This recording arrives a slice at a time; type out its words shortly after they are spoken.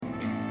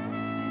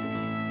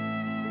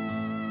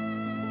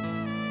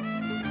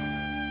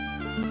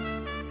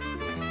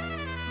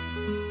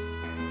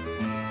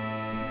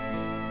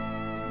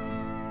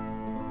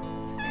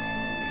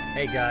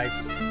Hey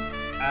guys,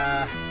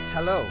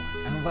 hello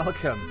and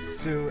welcome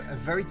to a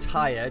very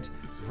tired,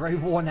 very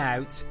worn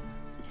out,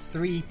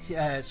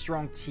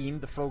 three-strong team,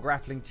 the Flow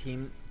Grappling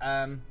team.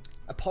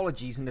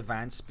 Apologies in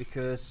advance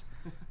because,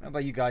 I don't know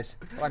about you guys,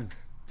 I'm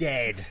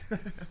dead.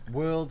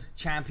 World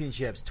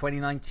Championships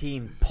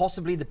 2019,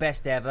 possibly the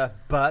best ever,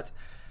 but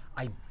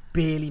I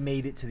barely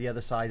made it to the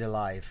other side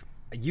alive.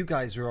 You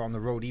guys are on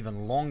the road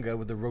even longer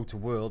with the Road to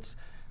Worlds.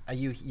 Are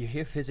you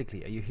here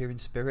physically? Are you here in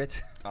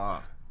spirit?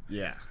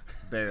 Yeah,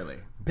 barely.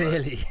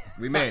 Barely.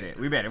 We made it.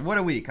 What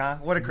a week, huh?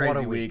 What a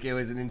crazy week. It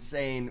was an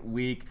insane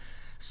week.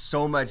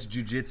 So much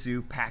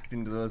jiu-jitsu packed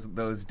into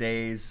those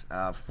days.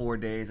 4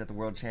 days at the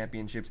World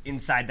Championships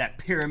inside that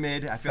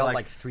pyramid. I felt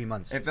like 3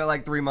 months. It felt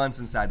like 3 months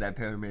inside that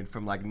pyramid,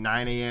 from like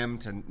 9 a.m.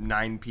 to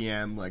 9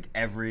 p.m. like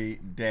every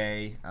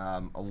day.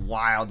 A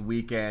wild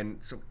weekend.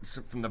 So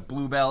from the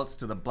blue belts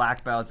to the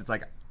black belts, it's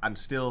like I'm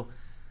still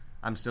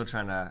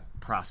trying to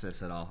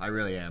process it all. I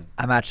really am.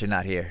 I'm actually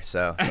not here,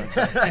 so.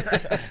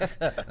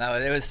 No,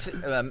 it was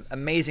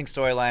amazing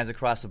storylines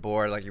across the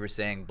board. Like you were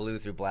saying, blue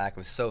through black. It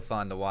was so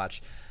fun to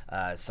watch.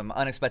 Some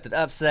unexpected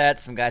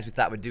upsets. Some guys we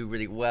thought would do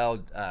really well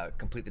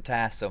complete the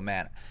task. So,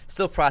 man,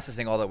 still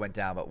processing all that went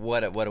down. But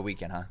what a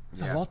weekend, huh?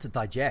 It's a lot to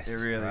digest. It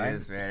really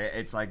is, man.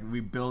 It's like we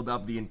build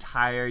up the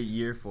entire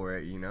year for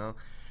it, you know?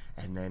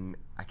 And then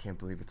I can't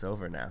believe it's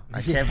over now.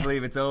 I can't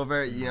believe it's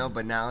over, you know?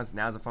 But now's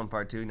a fun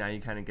part, too. Now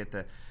you kind of get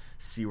to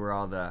see where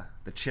all the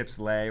chips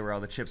lay, where all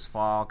the chips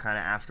fall kind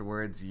of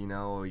afterwards, you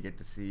know. We get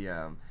to see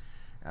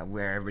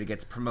where everybody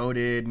gets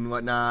promoted and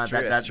whatnot.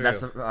 That's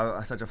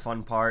such a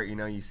fun part, you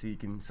know. You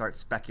can start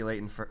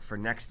speculating for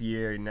next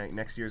year,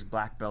 next year's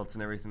black belts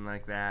and everything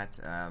like that.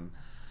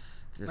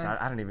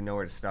 I don't even know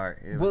where to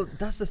start.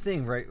 That's the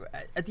thing, right?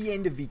 At the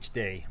end of each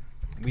day,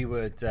 we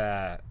would,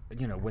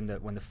 when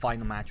the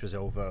final match was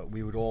over,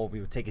 we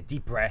would take a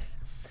deep breath.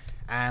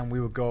 And we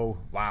would go,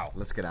 wow.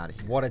 Let's get out of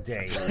here. What a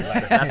day.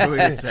 That's what we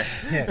would say.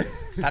 Yeah.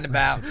 Time to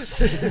bounce.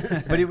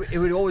 But it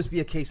would always be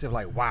a case of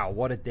like, wow,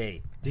 what a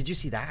day. Did you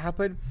see that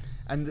happen?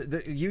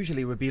 And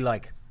usually it would be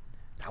like,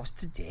 that was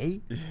today?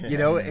 Yeah. You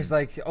know, it's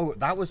like, oh,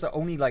 that was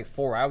only like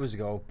 4 hours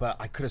ago, but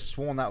I could have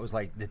sworn that was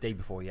like the day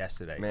before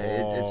yesterday.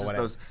 Man, it's just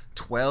those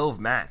 12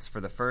 mats for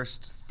the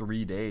first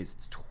 3 days.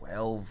 It's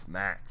 12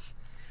 mats.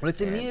 Well,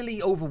 it's a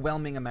nearly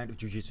overwhelming amount of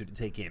jiu-jitsu to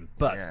take in.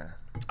 But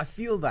I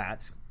feel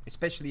that,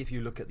 especially if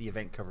you look at the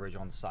event coverage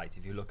on the site,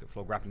 if you look at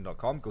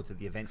flowgrappling.com, go to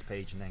the events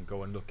page and then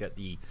go and look at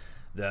the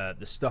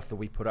stuff that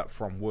we put up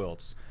from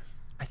Worlds.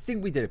 I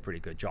think we did a pretty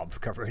good job of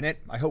covering it.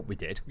 I hope we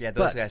did. Yeah,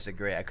 those guys did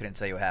great. I couldn't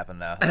tell you what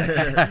happened, though.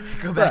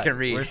 Go back and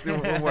read.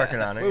 We're working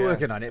on it. We're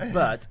working on it.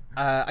 But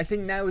I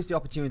think now is the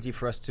opportunity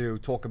for us to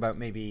talk about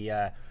maybe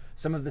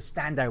some of the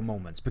standout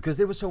moments, because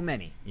there were so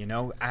many, you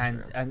know,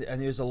 and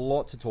there's a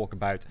lot to talk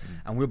about,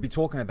 and we'll be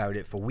talking about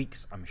it for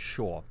weeks, I'm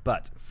sure.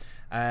 But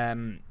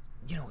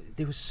you know,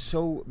 there were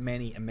so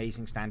many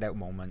amazing standout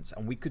moments,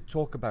 and we could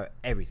talk about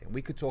everything.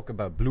 We could talk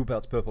about blue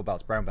belts, purple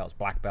belts, brown belts,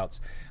 black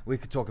belts. We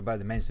could talk about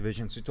the men's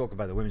divisions. We could talk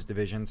about the women's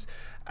divisions,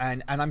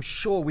 and I'm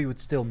sure we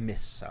would still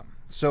miss some.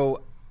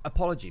 So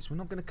apologies. We're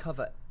not going to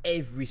cover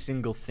every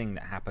single thing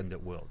that happened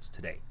at Worlds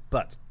today,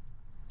 but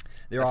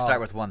Let's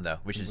start with one, though,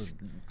 which is...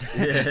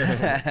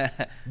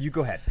 You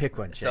go ahead. Pick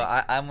one, Chase. So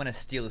I'm going to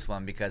steal this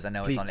one because I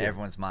know Please it's on do.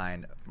 everyone's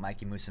mind.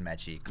 Mikey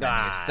Musumeci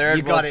claiming his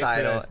third world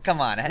title. First.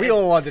 Come on. We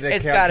all wanted to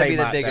It's got to be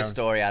the that biggest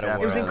story out of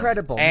Worlds. It was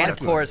incredible. And,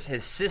 Mikey. of course,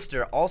 his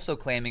sister also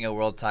claiming a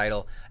world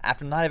title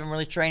after not even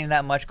really training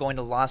that much, going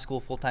to law school,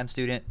 full-time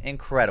student.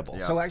 Incredible.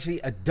 Yeah. So actually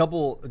a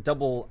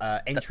double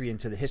entry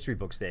into the history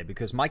books there,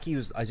 because Mikey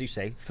was, as you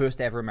say, first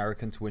ever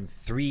American to win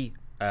 3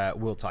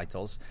 world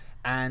titles.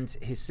 And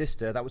his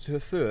sister, that was her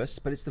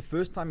first, but it's the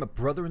first time a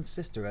brother and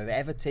sister have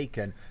ever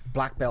taken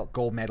black belt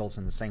gold medals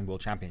in the same world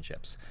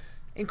championships.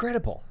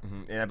 Incredible.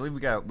 Mm-hmm. And I believe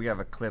we have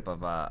a clip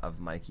of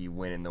Mikey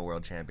winning the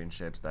world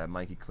championships. That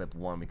Mikey clip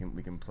 1.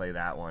 We can play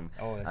that one.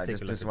 Oh, let's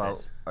take a look at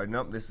this.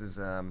 Nope, this is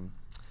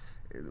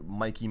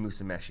Mikey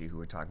Musumeci who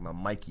we're talking about.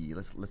 Mikey,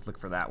 let's look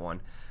for that one.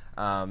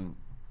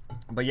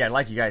 But yeah,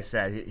 like you guys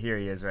said, here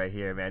he is right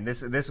here, man.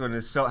 This one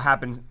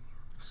happened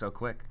so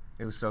quick.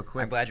 It was so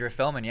quick. I'm glad you were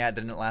filming. Yeah, it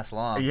didn't last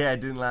long. Yeah, it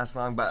didn't last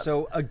long. But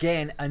so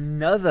again,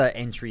 another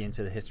entry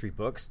into the history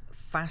books: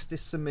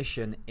 fastest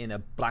submission in a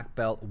black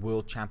belt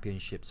world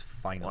championships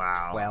final.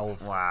 Wow.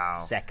 12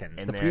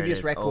 seconds. And the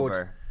previous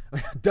record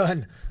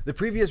done. The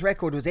previous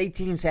record was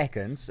 18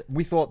 seconds.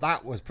 We thought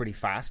that was pretty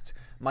fast.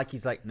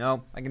 Mikey's like,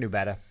 no, I can do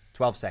better.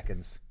 12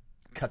 seconds.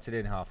 Cuts it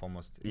in half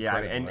almost. Yeah,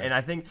 and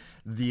I think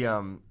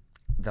the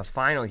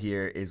final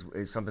here is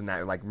something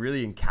that like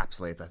really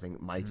encapsulates, I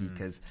think, Mikey,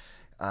 because.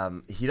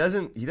 He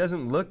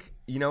doesn't look,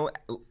 you know,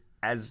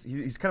 as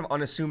he's kind of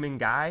unassuming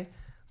guy,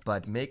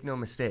 but make no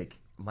mistake,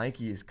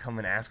 Mikey is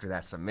coming after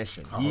that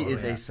submission. He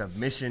is a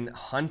submission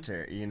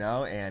hunter, you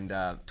know, and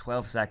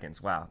 12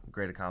 seconds. Wow,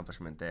 great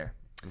accomplishment there.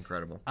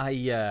 Incredible.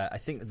 I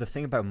think the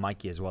thing about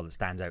Mikey as well that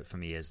stands out for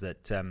me is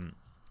that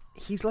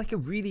he's like a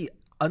really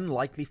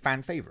unlikely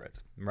fan favorite,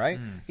 right?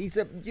 He's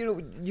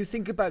you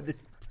think about the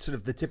sort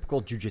of the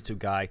typical jiu-jitsu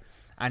guy,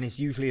 and it's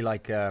usually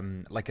like a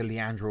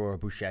Leandro or a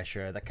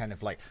Buchecha, that kind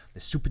of like the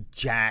super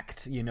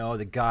jacked,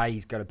 the guy.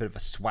 He's got a bit of a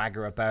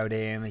swagger about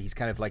him. He's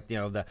kind of like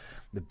the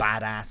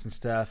badass and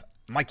stuff.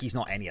 Mikey's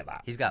not any of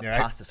that. He's got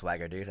pasta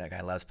swagger, dude. That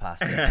guy loves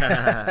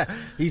pasta.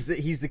 He's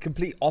the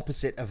complete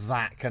opposite of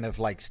that kind of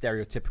like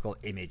stereotypical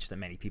image that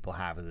many people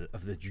have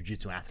of the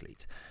jiu-jitsu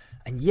athlete.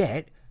 And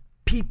yet,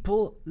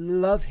 people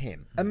love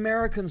him.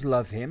 Americans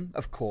love him,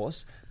 of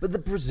course, but the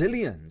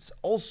Brazilians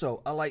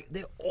also are like,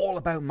 they're all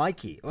about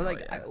Mikey. Or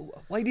like,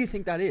 why do you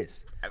think that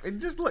is? I mean,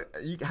 just look.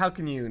 How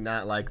can you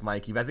not like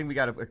Mikey? But I think we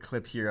got a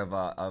clip here of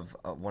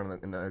one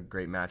of a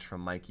great match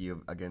from Mikey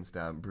against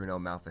Bruno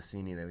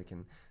Malfacini that we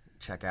can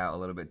check out a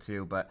little bit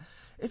too. But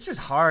it's just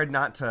hard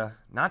not to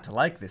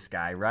like this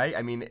guy, right?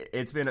 I mean,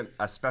 it's been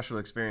a special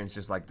experience,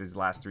 just like these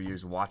last 3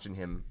 years, watching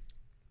him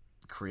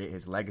create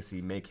his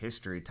legacy, make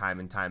history time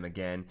and time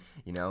again,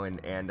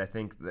 and I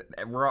think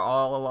that we're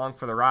all along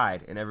for the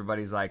ride, and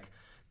everybody's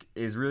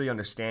is really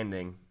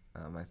understanding,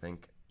 I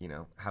think,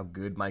 how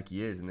good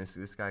Mikey is, and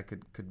this guy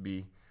could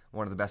be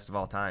one of the best of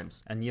all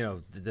times. And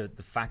the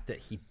fact that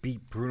he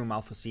beat Bruno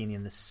Malfacini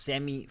in the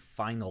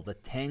semi-final, the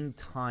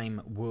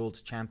 10-time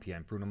world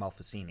champion Bruno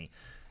Malfacini,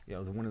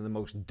 one of the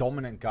most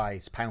dominant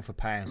guys pound for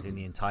pound in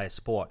the entire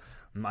sport.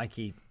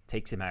 Mikey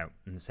takes him out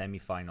in the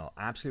semi-final.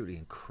 Absolutely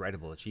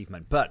incredible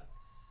achievement. But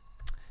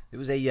there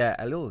was a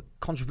little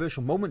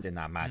controversial moment in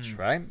that match,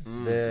 right?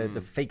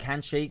 The fake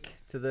handshake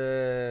to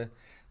the...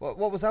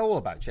 What was that all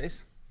about,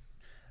 Chase?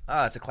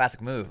 Oh, it's a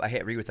classic move. I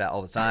agree with that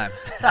all the time.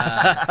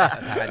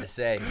 I had to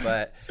say,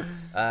 but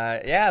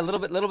a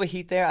little bit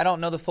heat there. I don't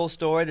know the full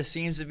story. There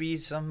seems to be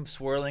some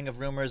swirling of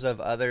rumors of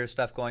other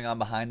stuff going on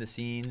behind the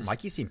scenes.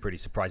 Mikey seemed pretty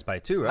surprised by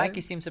it too, right?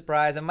 Mikey seemed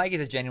surprised, and Mikey's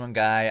a genuine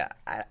guy.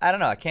 I don't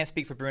know. I can't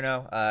speak for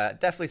Bruno.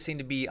 Definitely seemed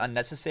to be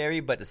unnecessary,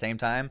 but at the same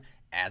time,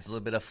 adds a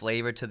little bit of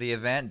flavor to the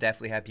event.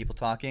 Definitely had people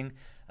talking.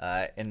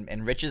 And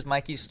enriches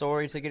Mikey's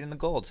story to get in the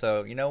gold.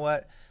 So you know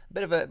what?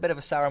 Bit of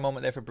a sour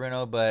moment there for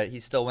Bruno, but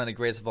he's still one of the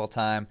greatest of all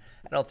time.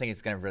 I don't think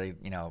it's going to really,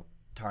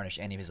 tarnish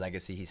any of his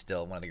legacy. He's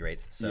still one of the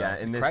greats. So. Yeah,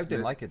 and the crowd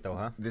didn't like it though,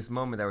 huh? This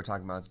moment that we're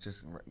talking about is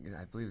just,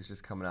 I believe it's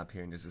just coming up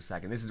here in just a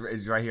second. This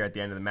is right here at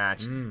the end of the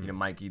match.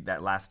 Mikey,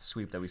 that last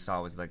sweep that we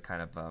saw was the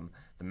kind of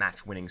the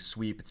match-winning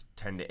sweep. It's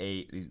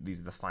 10-8.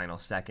 These are the final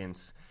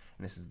seconds,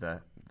 and this is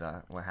the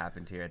what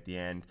happened here at the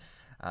end.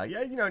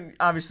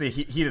 Obviously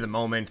heat of the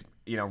moment.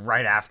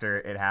 Right after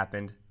it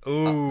happened.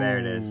 Ooh, there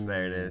it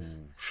is.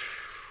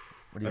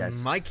 What do you guys?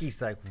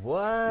 Mikey's like, what?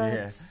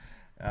 Yeah.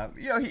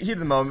 Heat of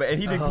the moment, and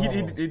he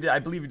did. I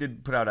believe he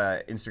did put out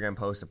an Instagram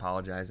post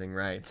apologizing,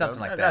 right?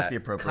 Something like that. That's the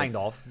appropriate. Kind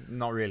of,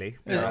 not really.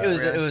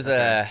 It was.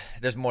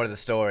 There's more to the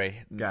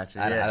story.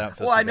 Gotcha. I don't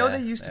feel. Well, I know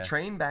they used to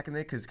train back in the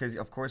day because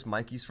of course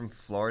Mikey's from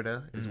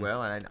Florida as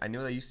well, and I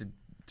know they used to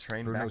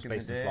train Bruno's back in the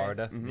based day. in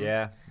Florida. Mm-hmm.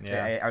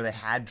 Yeah. Or they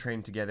had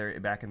trained together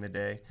back in the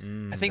day.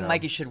 I think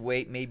Mikey should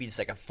wait maybe just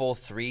like a full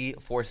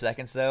 3-4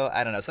 seconds though.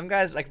 I don't know. Some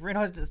guys like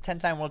Bruno's a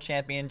 10-time world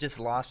champion,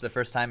 just lost for the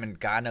first time in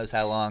God knows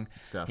how long.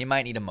 He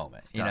might need a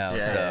moment,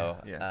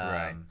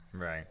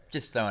 Right.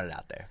 Just throwing it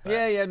out there. But.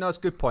 Yeah. No, it's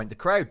a good point. The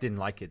crowd didn't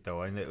like it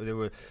though, and there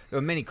were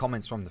many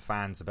comments from the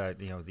fans about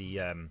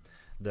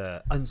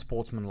the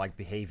unsportsmanlike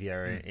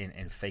behavior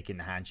in faking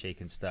the handshake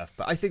and stuff.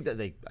 But I think that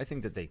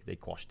they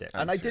quashed it.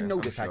 I did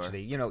notice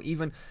actually,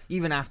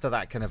 even after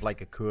that kind of like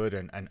occurred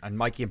and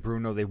Mikey and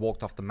Bruno, they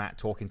walked off the mat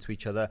talking to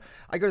each other.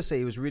 I got to say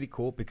it was really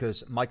cool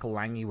because Michael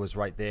Lange was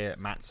right there at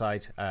Matt's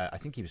side. I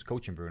think he was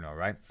coaching Bruno,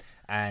 right?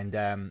 And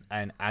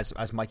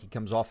as Mikey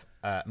comes off,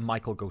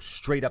 Michael goes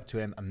straight up to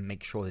him and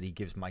makes sure that he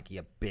gives Mikey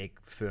a big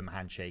firm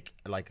handshake,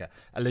 like a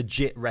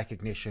legit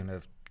recognition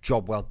of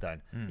job well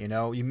done.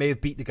 You may have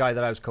beat the guy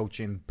that I was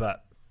coaching,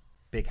 but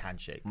big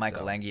handshake.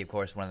 Michael Lange, of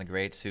course, one of the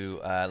greats who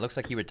looks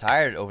like he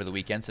retired over the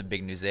weekend. Some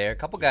big news there. A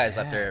couple guys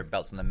left their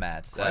belts on the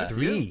mats.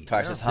 Three.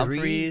 Tarsus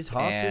Humphreys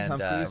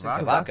and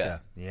Kavaka.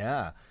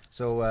 Yeah.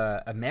 So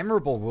a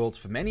memorable world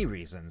for many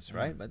reasons,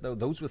 right? But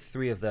those were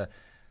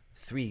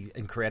three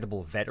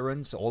incredible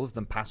veterans, all of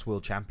them past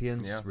world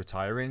champions,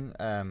 retiring.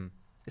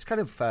 It's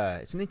kind of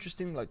it's an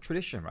interesting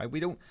tradition, right?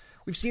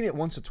 We've seen it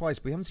once or twice,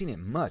 but we haven't seen it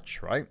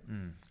much, right?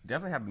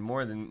 Definitely happened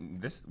more than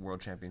this world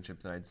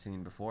championship that I'd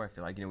seen before. I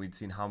feel like we'd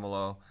seen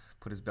Hamelo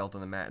put his belt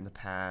on the mat in the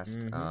past.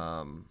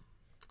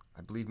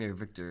 I believe maybe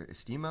Victor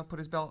Estima put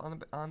his belt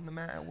on the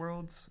mat at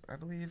Worlds. I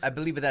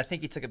believe, but I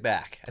think he took it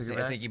back. I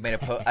think he made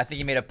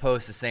a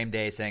post the same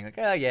day saying like,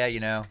 oh yeah,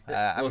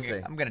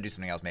 I'm gonna do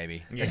something else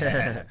maybe.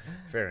 Yeah,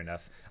 fair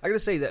enough. I gotta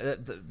say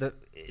that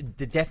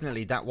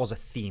definitely that was a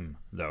theme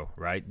though,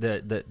 right?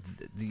 The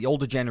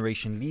older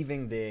generation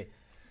leaving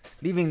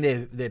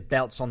their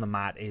belts on the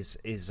mat is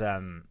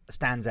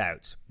stands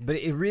out, but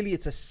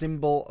it's a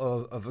symbol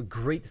of a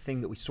great thing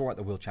that we saw at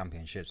the World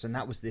Championships, and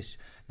that was this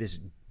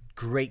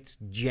great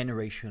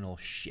generational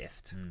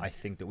shift. I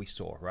think that we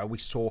saw, right? We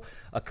saw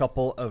a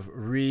couple of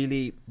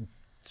really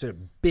sort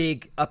of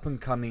big up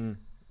and coming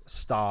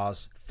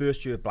stars,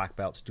 first year black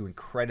belts, do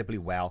incredibly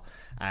well.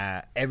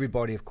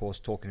 Everybody, of course,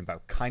 talking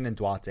about Kainan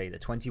Duarte, the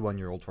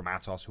 21-year-old from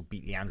Atos who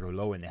beat Leandro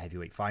Lo in the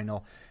heavyweight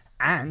final.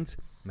 and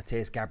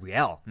Mateus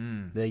Gabriel,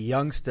 the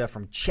youngster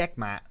from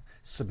Checkmat,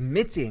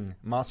 submitting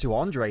Marcio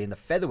Andre in the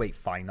featherweight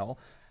final.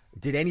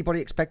 Did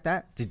anybody expect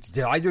that? Did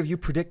either of you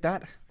predict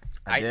that?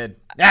 I did.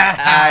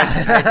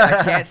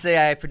 I can't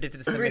say I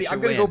predicted the submission Really,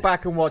 I'm going to win. go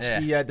back and watch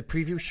the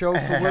preview show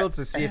for Worlds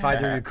to see if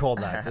either of you called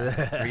that.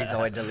 Reed's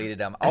already deleted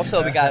them.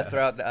 Also, we got to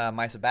throw out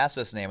Maisa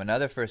Bastos' name,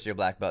 another first-year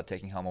black belt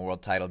taking home a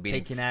world title,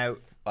 beating Taking out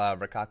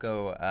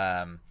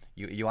Rikako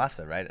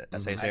Yuasa, right?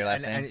 That's how you say her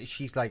last name. And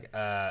she's like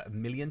a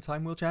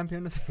million-time world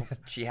champion.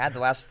 She had the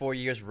last 4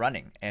 years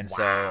running, and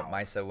so Wow.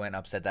 Maisa went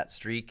upset that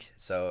streak.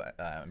 So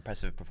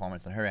impressive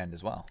performance on her end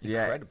as well.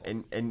 Yeah,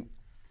 Incredible. and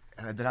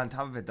then on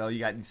top of it, though, you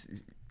got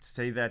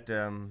say that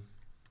the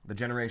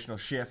generational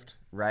shift,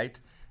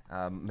 right?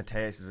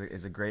 Mateus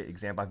is a great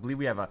example. I believe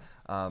we have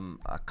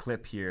a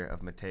clip here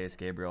of Mateus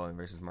Gabriel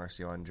versus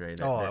Marcio Andre.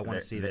 I want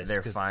to see this.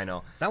 Their 'cause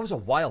final. That was a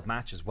wild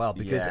match as well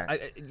because Yeah.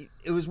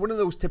 it was one of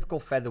those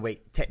typical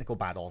featherweight technical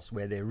battles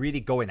where they're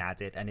really going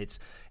at it and it's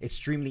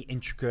extremely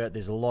intricate.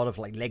 There's a lot of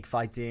like leg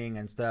fighting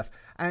and stuff.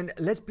 And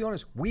let's be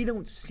honest, we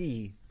don't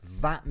see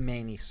that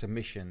many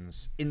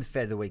submissions in the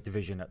featherweight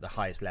division at the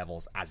highest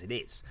levels as it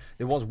is.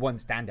 There was one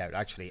standout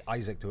actually.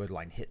 Isaac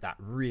Duerdeline hit that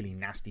really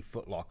nasty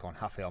footlock on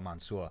Rafael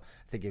Mansour.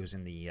 I think it was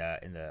in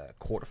the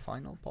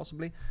quarterfinal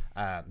possibly.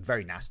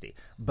 Very nasty.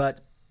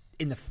 But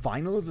in the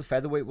final of the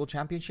featherweight world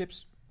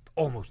championships,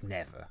 almost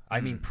never.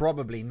 I mean,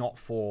 probably not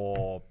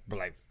for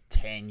like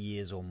 10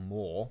 years or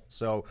more.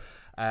 So,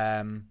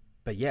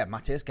 but yeah,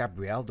 Mateus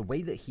Gabriel, the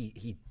way that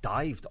he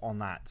dived on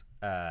that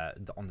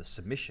on the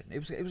submission, it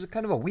was a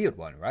kind of a weird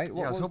one, right? I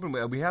was hoping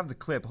we have the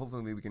clip.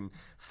 Hopefully we can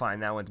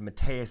find that one. The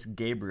Mateus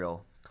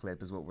Gabriel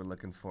clip is what we're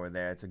looking for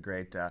there. It's a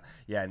great,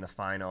 in the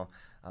final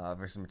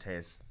versus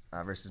Mateus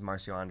versus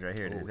Marcio Andre.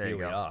 Here it is. There you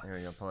go. Here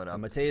we go. Pull it up.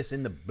 Mateus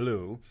in the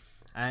blue,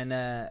 and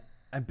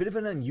a bit of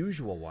an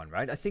unusual one,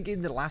 right? I think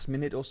in the last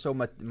minute or so,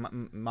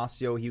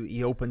 Marcio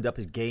he opened up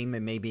his game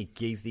and maybe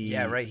gave the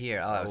right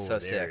here. Oh, that was so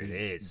there sick. it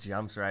is.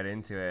 Jumps right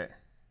into it.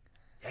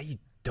 Yeah, you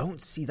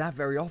don't see that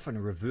very often.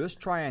 A reverse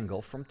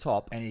triangle from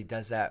top. And he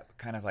does that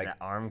kind of like That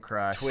arm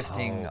crush.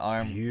 twisting Oh,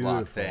 arm block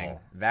beautiful. thing.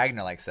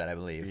 Wagner likes that, I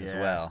believe, as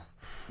Yeah. well.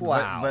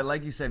 Wow. But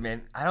like you said,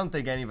 man, I don't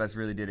think any of us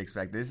really did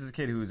expect this. This is a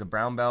kid who was a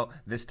brown belt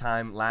this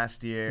time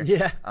last year.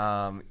 Yeah.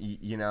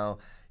 You know,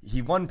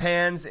 he won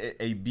Pans.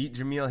 He beat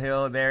Jameel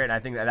Hill there, and I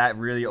think that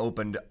really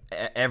opened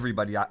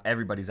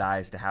everybody's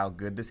eyes to how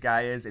good this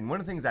guy is. And one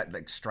of the things that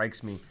like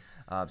strikes me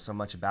so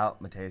much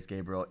about Mateus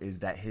Gabriel is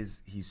that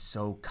he's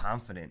so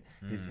confident.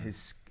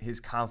 His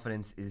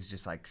confidence is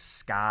just like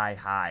sky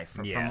high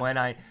from when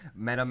I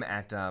met him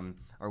at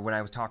or when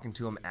I was talking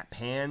to him at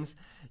Pans,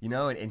 you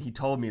know, and he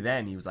told me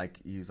then he was like,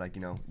 you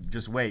know,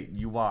 just wait,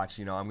 you watch,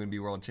 you know, I'm going to be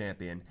world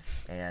champion,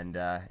 and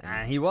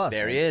he was.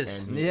 There he is.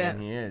 and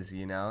he is,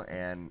 you know,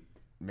 and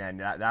man,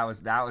 that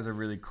was a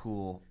really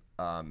cool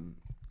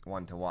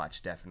one to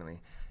watch, definitely.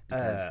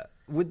 Because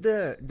With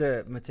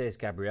the Mateus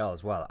Gabriel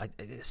as well,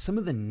 some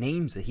of the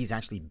names that he's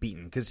actually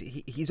beaten, because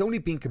he's only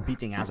been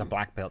competing as a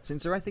black belt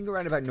since I think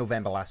around about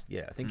November last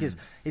year. I think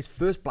his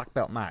first black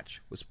belt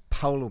match was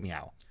Paulo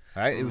Miao.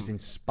 Right, it was in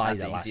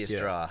Spider the last easiest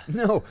year. draw.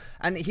 No,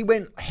 and he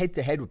went head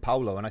to head with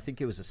Paulo, and I think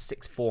it was a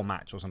 6-4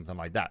 match or something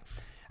like that.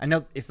 And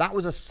now, if that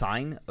was a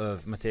sign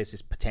of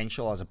Mateus's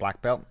potential as a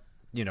black belt,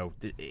 you know,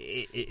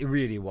 it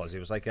really was. It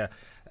was like a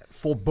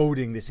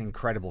foreboding this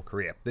incredible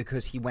career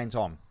because he went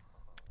on.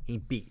 He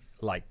beat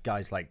like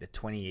guys like the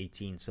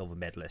 2018 silver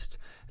medalist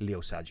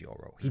Leo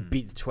Saggioro. He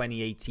beat the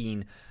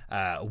 2018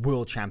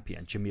 world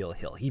champion Jameel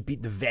Hill. He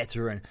beat the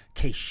veteran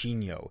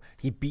Queixinho.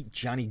 He beat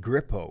Gianni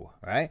Grippo,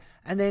 right?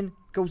 And then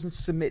goes and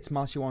submits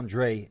Marcio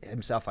Andre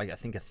himself, I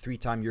think a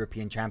 3-time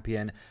European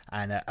champion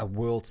and a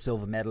world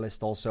silver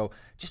medalist also.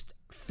 Just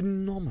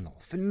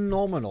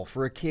phenomenal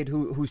for a kid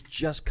who's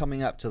just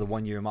coming up to the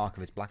 1-year mark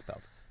of his black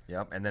belt.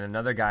 Yep, and then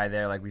another guy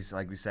there, like we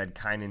said,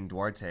 Kainan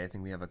Duarte. I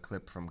think we have a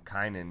clip from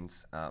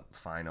Kainan's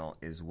final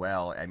as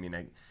well. I mean,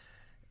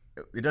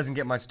 it doesn't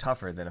get much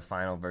tougher than a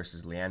final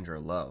versus Leandro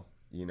Lo.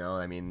 You know,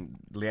 I mean,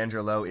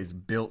 Leandro Lo is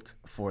built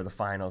for the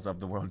finals of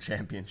the World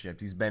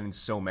Championships. He's been in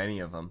so many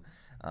of them.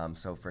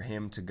 So for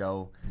him to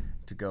go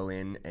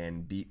in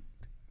and beat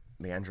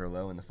Leandro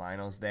Lo in the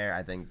finals there,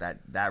 I think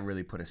that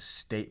really put a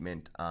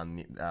statement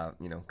on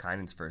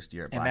Kainan's first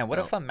year at black And man, what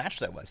a belt. fun match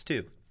that was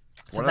too.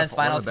 One Sometimes of the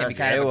finals can be best.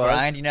 kind of It a was.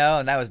 grind, you know,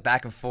 and that was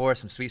back and forth,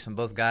 some sweeps from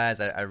both guys.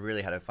 I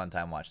really had a fun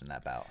time watching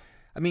that bout.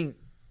 I mean,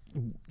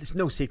 it's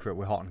no secret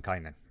we're hot on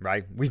Kainan,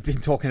 right? We've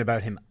been talking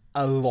about him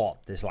a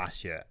lot this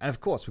last year. And of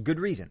course, for good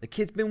reason. The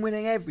kid's been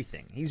winning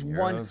everything. He's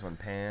won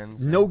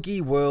Pans.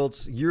 No-gi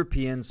worlds,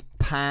 Europeans,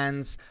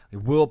 Pans,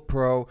 World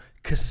Pro,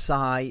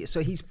 Kasai.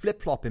 So he's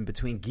flip-flopping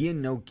between gi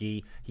and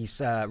no-gi.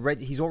 He's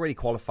already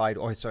qualified.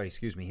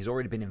 He's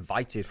already been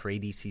invited for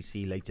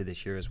ADCC later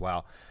this year as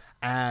well.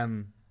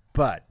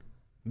 But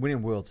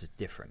winning worlds is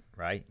different,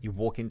 right? You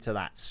walk into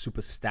that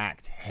super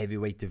stacked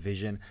heavyweight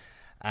division,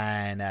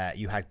 and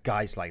you had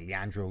guys like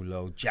Leandro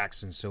Lo,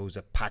 Jackson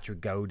Souza,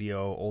 Patrick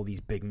Gaudio, all these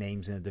big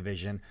names in the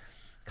division.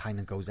 Kind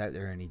of goes out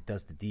there and he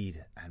does the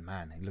deed, and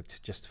man, he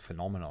looked just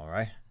phenomenal,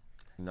 right?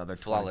 another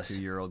Flawless.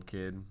 22-year-old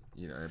kid,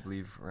 I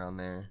believe around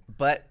there.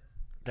 But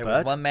there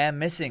was one man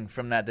missing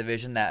from that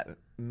division that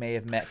may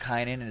have met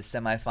Kynan in the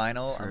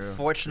semifinal. True,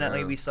 Unfortunately,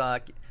 true. we saw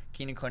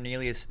Keenan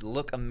Cornelius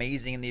look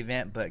amazing in the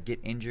event, but get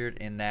injured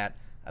in that,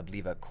 I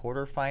believe, a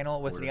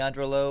quarterfinal with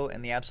Leandro Lo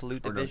in the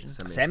absolute division.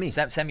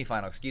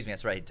 Semifinal, excuse me.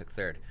 That's right. He took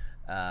third.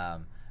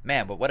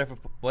 Man, but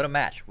what a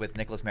match with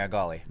Nicholas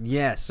Marigali.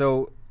 Yeah,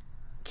 so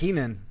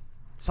Keenan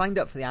signed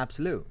up for the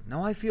absolute.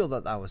 Now, I feel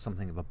that was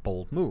something of a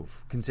bold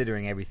move,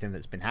 considering everything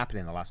that's been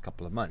happening in the last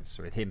couple of months,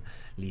 with him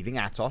leaving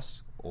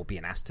Atos, or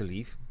being asked to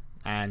leave,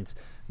 and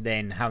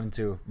then having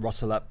to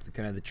rustle up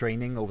kind of the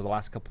training over the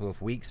last couple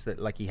of weeks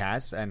like he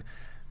has.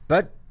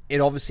 But it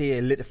obviously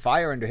lit a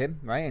fire under him,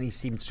 right? And he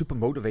seemed super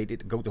motivated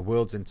to go to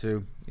Worlds and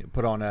to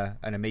put on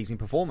an amazing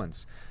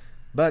performance.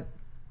 But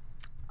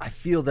I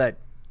feel that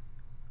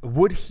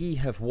would he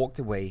have walked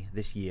away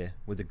this year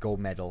with a gold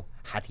medal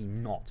had he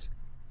not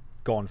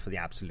gone for the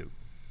absolute,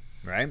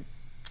 right?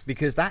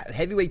 Because that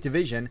heavyweight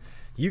division,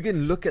 you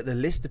can look at the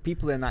list of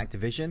people in that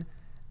division,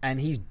 and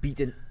he's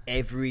beaten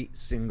every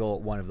single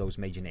one of those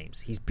major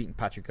names. He's beaten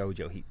Patrick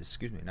Gaudio. He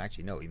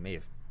may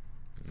have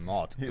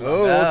not.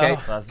 Okay.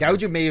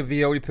 Gaudio may be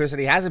the only person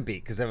he hasn't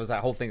beat, because there was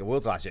that whole thing at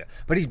Worlds last year.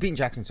 But he's beaten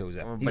Jackson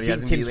Souza. Well, he's but he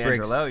beaten hasn't Tim beat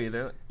Spriggs. Leandro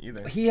Lo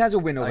either. He has a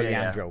win over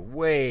Leandro yeah.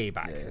 way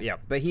back. Yeah.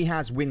 But he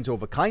has wins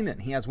over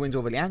Kynan. He has wins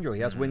over Leandro.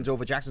 He has wins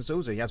over Jackson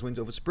Souza. He has wins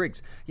over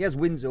Spriggs. He has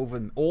wins over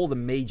all the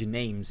major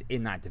names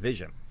in that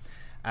division.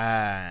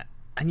 And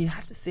you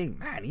have to think,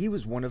 man, he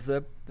was one of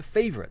the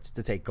favorites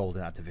to take gold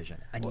in that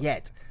division. And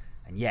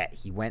yet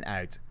he went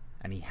out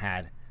and he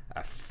had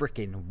a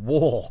freaking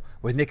war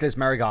with Nicholas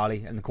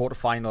Marigali in the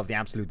quarterfinal of the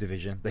absolute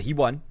division that he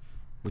won,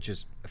 which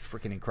is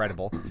freaking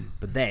incredible.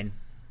 But then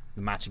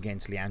the match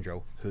against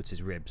Leandro hurts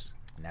his ribs.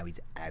 And now he's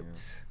out.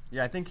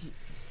 Yeah, I think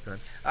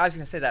I was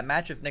going to say that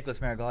match with Nicholas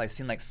Marigali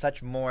seemed like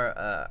such more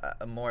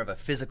of a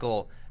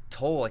physical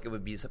toll. Like it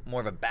would be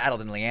more of a battle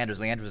than Leandro's.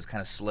 Leandro's was kind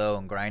of slow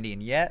and grindy,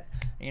 and yet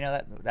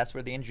that's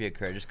where the injury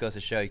occurred. It just goes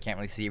to show you can't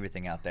really see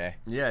everything out there.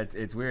 Yeah,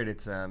 it's weird.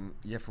 It's for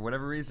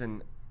whatever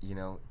reason,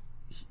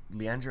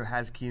 Leandro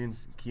has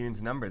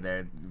Keenan's number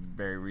there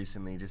very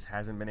recently. Just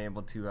hasn't been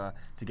able to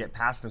get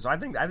past him. So I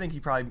think he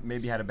probably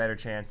maybe had a better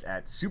chance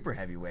at super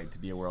heavyweight to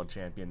be a world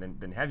champion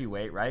than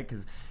heavyweight, right?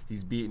 Because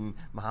he's beaten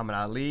Muhammad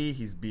Ali.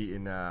 He's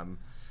beaten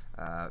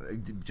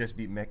just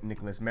beat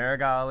Nicholas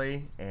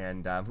Marigali,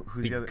 and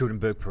who's the other?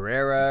 Gutenberg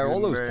Pereira, all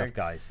those tough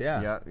guys.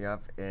 Yeah.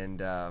 Yep.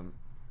 And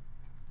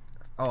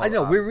I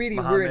know we're in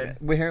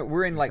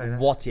like say that?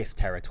 what if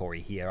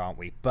territory here, aren't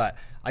we? But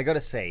I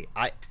gotta say,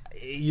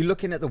 you're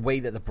looking at the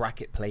way that the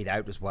bracket played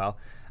out as well.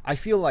 I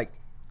feel like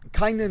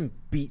Kynan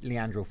beat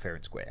Leandro fair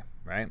and square,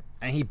 right?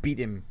 And he beat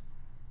him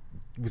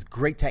with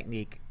great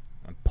technique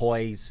and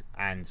poise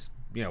and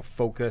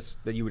focus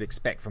that you would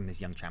expect from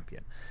this young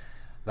champion.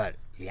 But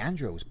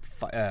Leandro's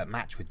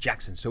match with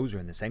Jackson Souza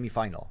in the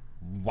semifinal,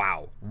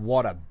 wow,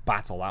 what a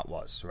battle that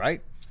was,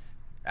 right?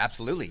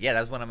 Absolutely. Yeah,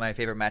 that was one of my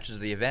favorite matches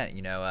of the event.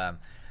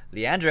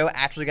 Leandro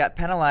actually got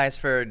penalized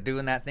for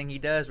doing that thing he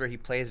does where he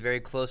plays very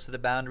close to the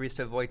boundaries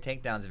to avoid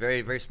takedowns.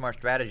 Very, very smart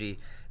strategy,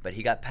 but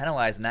he got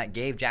penalized, and that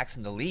gave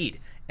Jackson the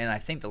lead. And I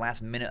think the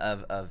last minute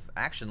of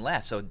action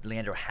left, so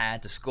Leandro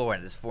had to score,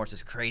 and it just forced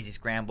this crazy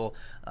scramble.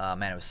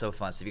 Man, it was so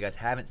fun. So if you guys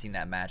haven't seen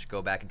that match,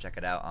 go back and check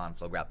it out on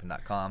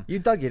flowgrappling.com. You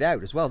dug it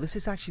out as well. This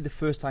is actually the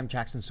first time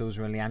Jackson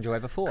Souza and Leandro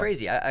ever fought.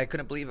 Crazy. I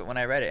couldn't believe it when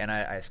I read it, and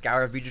I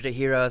scoured BJJ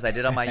Heroes. I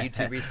did all my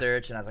YouTube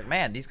research, and I was like,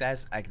 man, these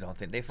guys, I don't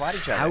think they fought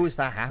each other. How has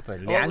that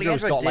happened? Well,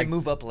 Leandro did got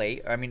move up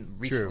late.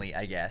 Recently,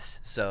 I guess.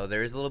 So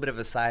there is a little bit of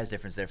a size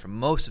difference there for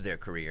most of their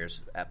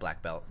careers at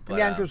black belt. But,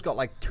 Leandro's got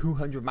like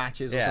 200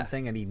 matches or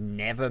something, and he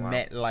never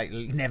met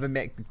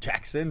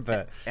Jackson.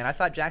 But and I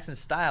thought Jackson's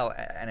style,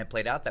 and it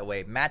played out that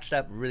way, matched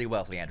up really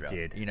well with Leandro.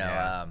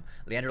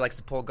 Leandro likes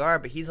to pull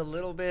guard, but he's a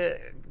little bit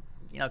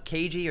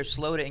cagey or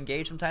slow to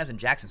engage sometimes, and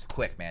Jackson's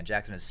quick, man.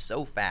 Jackson is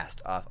so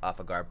fast off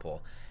a guard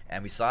pull,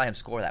 and we saw him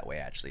score that way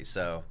actually.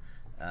 So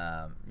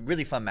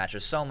really fun match.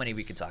 There's so many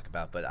we could talk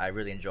about, but I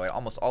really enjoyed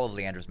almost all of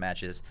Leandro's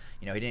matches.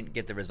 He didn't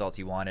get the results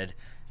he wanted.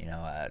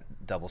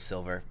 Double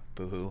silver,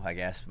 boo-hoo, I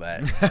guess.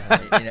 But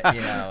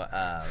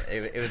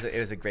it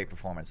was a great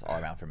performance all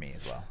around for me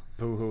as well.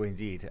 Boo-hoo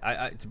indeed.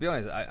 To be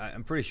honest,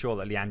 I'm pretty sure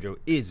that Leandro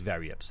is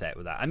very upset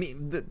with that. I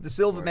mean, the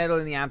silver medal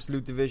in the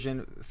absolute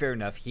division, fair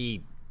enough.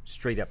 He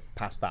straight up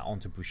passed that on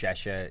to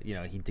Buchecha.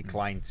 He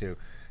declined to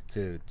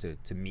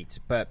meet,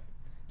 but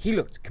he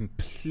looked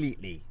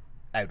completely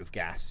out of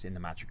gas in the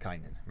match with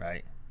Kynan,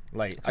 right?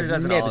 Like I've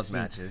never seen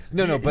matches.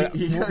 No, but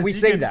we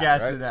say that,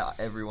 gas right? in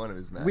every one of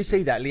his matches. We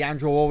say that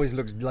Leandro always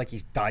looks like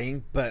he's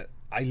dying, but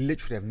I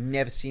literally have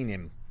never seen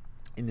him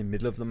in the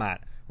middle of the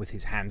mat with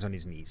his hands on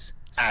his knees.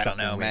 I don't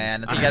know,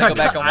 man. I think you gotta go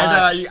back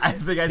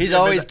and watch. He's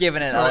always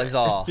giving it all his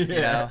all.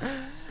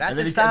 That's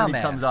his style,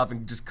 man. He comes up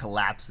and just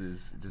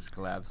collapses.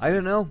 I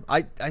don't know.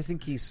 I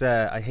think he's.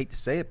 I hate to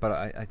say it, but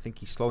I think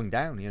he's slowing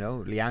down.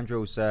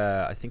 Leandro's.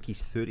 I think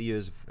he's 30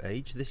 years of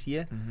age this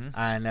year,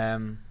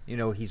 and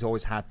he's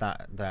always had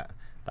that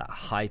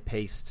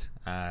high-paced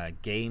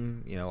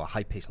game, a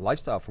high-paced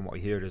lifestyle from what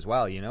we heard as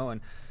well,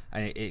 and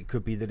it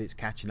could be that it's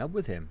catching up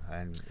with him,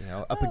 and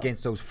up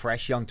against those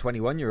fresh young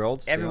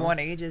 21-year-olds. Everyone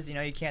ages,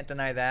 you can't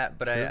deny that,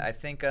 but I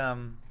think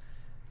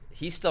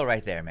he's still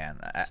right there, man.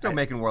 Still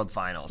making world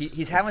finals.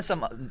 He's having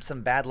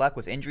some bad luck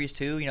with injuries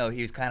too.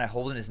 He was kind of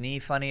holding his knee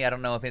funny. I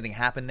don't know if anything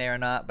happened there or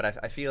not,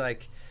 but I feel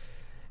like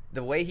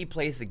the way he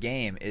plays the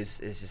game is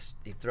just,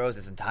 he throws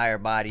his entire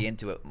body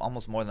into it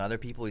almost more than other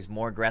people. He's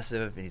more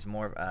aggressive and he's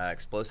more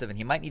explosive, and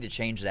he might need to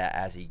change that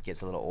as he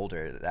gets a little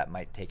older. That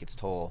might take its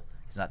toll.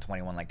 He's not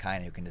 21 like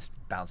Kaine, who can just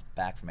bounce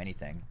back from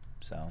anything.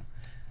 So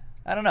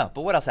I don't know.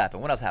 But what else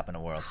happened? What else happened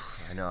in Worlds?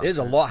 I know. There's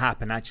a lot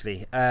happened,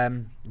 actually.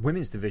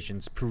 Women's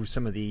divisions proved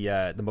some of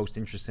the most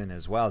interesting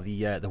as well.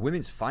 The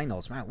women's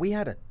finals, man, we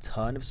had a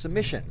ton of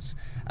submissions.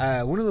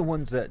 One of the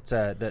ones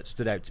that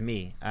stood out to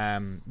me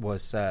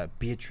was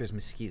Beatriz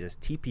Mesquita's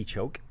TP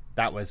choke.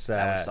 That was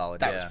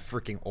solid. That was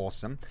freaking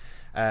awesome.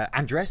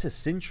 Andressa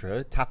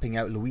Sintra tapping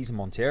out Luisa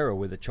Montero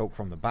with a choke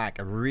from the back.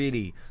 I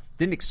really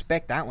didn't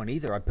expect that one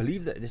either. I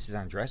believe that this is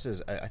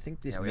Andressa's. I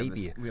think this may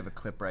be. We have a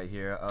clip right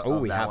here.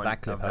 We have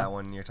that clip. That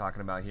one you're talking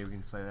about here. We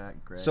can play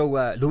that. Great. So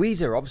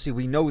Luisa, obviously,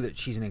 we know that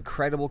she's an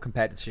incredible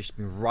competitor. She's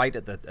been right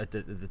at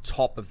the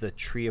top of the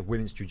tree of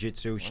women's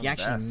jiu-jitsu. She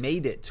actually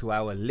made it to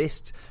our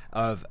list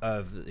of.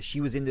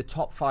 She was in the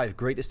top 5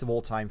 greatest of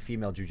all time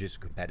female jiu-jitsu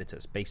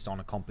competitors based on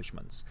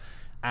accomplishments.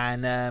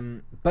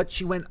 And but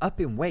she went up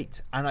in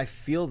weight, and I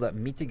feel that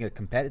meeting a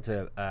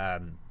competitor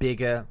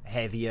bigger,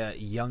 heavier,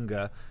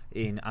 younger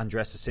in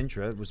Andressa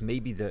Sintra was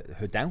maybe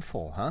her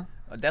downfall, huh?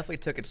 It definitely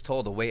took its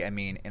toll to weight. I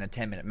mean, in a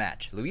 10-minute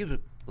match, Louisa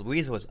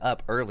was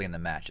up early in the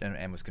match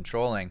and was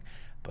controlling,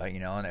 but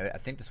and I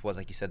think this was,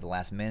 like you said, the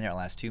last minute or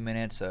last 2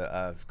 minutes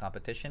of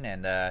competition,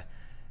 and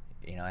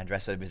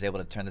Andressa was able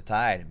to turn the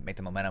tide, make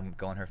the momentum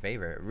go in her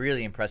favor.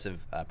 Really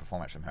impressive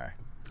performance from her.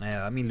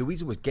 Yeah, I mean,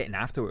 Louisa was getting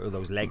after it with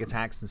those leg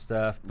attacks and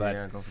stuff,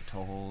 but go for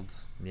toe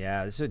holds.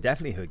 Yeah, this is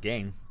definitely her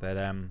game, but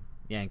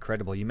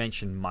incredible. You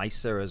mentioned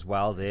Meisa as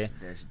well there.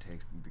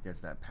 She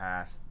gets that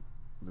pass.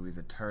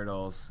 Louisa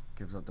turtles,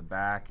 gives up the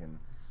back, and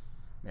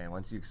man,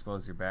 once you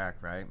expose your back,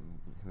 right,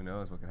 who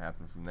knows what could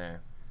happen from there.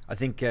 I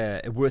think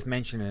worth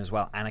mentioning as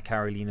well, Ana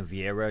Carolina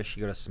Vieira,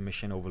 she got a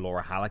submission over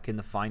Laura Halleck in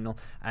the final,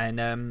 and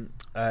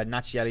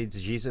Natalie De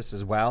Jesus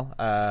as well.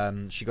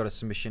 She got a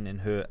submission in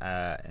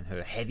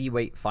her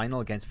heavyweight final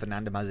against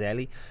Fernanda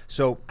Mazzelli.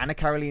 So Ana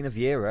Carolina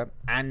Vieira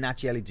and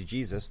Natalie De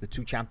Jesus, the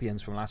 2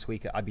 champions from last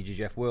week at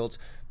IBJJF Worlds,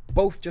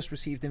 both just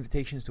received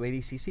invitations to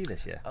ADCC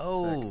this year.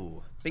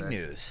 Oh, big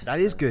news. That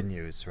is good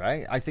news,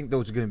 right? I think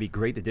those are going to be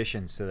great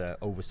additions to the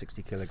over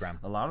 60 kilogram.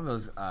 A lot of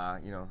those,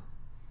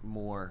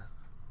 more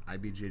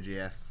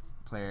IBJJF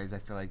players, I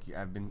feel like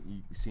I've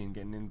been seeing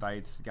getting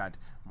invites. Got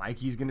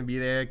Mikey's going to be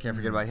there. Can't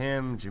forget about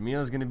him.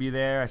 Jamil's going to be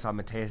there. I saw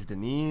Mateus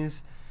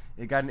Diniz.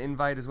 It got an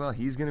invite as well.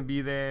 He's going to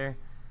be there.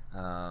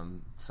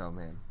 So,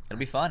 man. It'll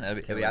be fun.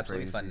 It'll be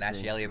absolutely fun.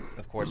 Natalie,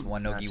 of course,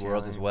 won Nogi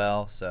Worlds as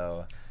well.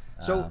 So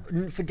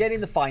forgetting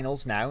the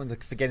finals now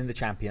and forgetting the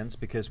champions,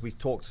 because we've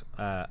talked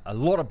a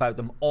lot about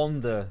them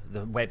on the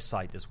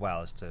website as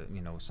well as to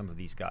some of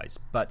these guys.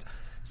 But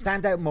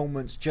standout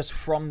moments just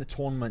from the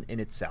tournament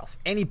in itself.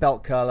 Any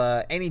belt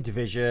color, any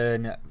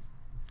division,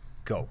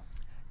 go.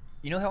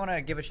 Who I want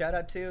to give a shout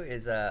out to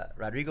is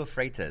Rodrigo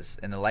Freitas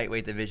in the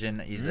lightweight division.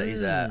 He's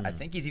I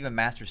think he's even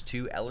Masters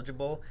 2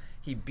 eligible.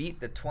 He beat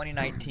the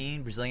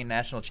 2019 Brazilian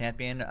national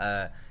champion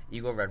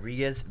Igor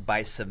Rodriguez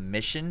by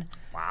submission.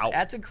 Wow,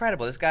 that's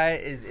incredible. This guy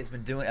has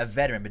been doing a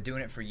veteran, been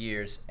doing it for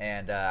years.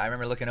 And I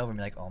remember looking over and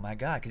being like, oh my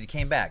god, because he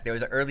came back. There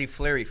was an early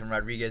flurry from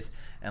Rodriguez,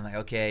 and I'm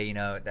like, okay,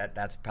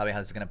 that's probably how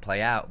this is going to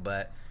play out.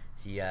 But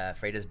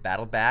Freitas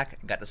battled back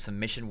and got the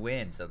submission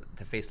win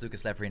to face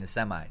Lucas Lepre in the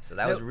semi. So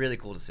that was really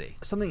cool to see.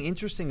 Something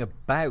interesting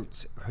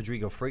about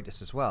Rodrigo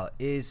Freitas as well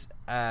is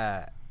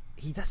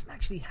he doesn't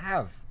actually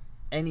have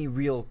any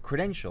real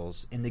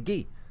credentials in the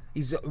gi.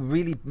 He's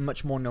really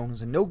much more known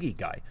as a no-gi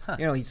guy.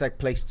 Huh. He's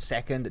placed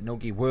second at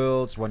no-gi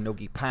Worlds, won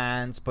no-gi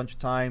Pans a bunch of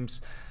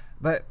times,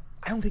 but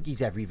I don't think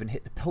he's ever even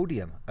hit the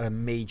podium at a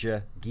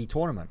major gi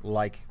tournament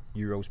like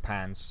Euros,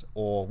 Pans,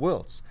 or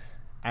Worlds.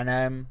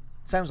 And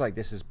sounds like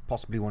this is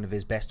possibly one of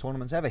his best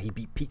tournaments ever. He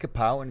beat Pika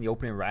Pau in the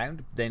opening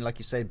round. Then, like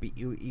you said, beat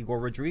Igor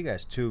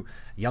Rodriguez. 2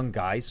 young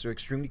guys who are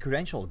extremely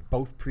credentialed,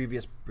 both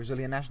previous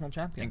Brazilian national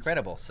champions.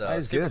 Incredible. So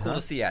it's super cool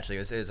to see, actually.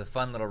 It was a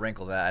fun little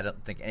wrinkle that I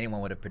don't think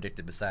anyone would have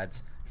predicted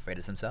besides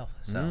Freitas himself.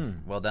 So,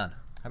 well done.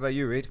 How about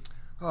you, Reed?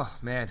 Oh,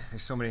 man,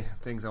 there's so many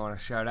things I want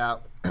to shout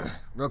out.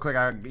 Real quick,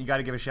 you got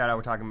to give a shout out.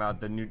 We're talking about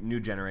the new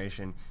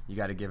generation. You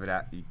got to give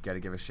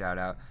a shout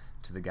out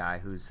to the guy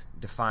who's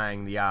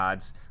defying the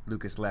odds,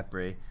 Lucas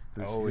Lepre.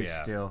 Who's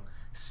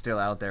still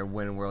out there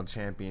winning world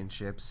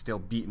championships, still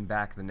beating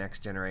back the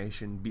next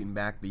generation, beating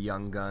back the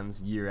young guns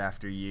year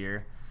after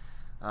year.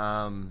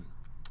 But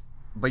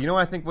what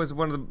I think was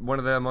one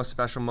of the most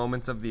special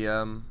moments of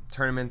the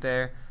tournament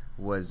there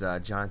was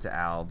Jonathan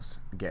Alves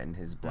getting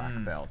his black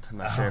belt.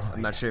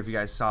 I'm not sure if you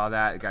guys saw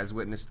that, you guys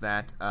witnessed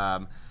that.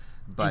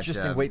 But,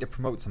 Interesting way to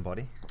promote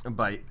somebody.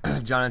 But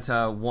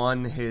Jonata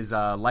won his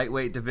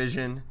lightweight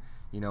division,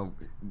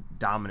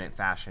 dominant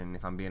fashion.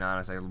 If I'm being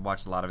honest, I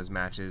watched a lot of his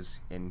matches,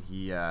 and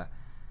the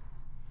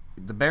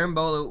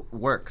Berimbolo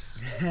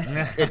works.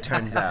 It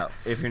turns out,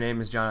 if your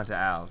name is Jonata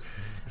Alves.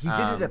 He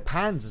did it at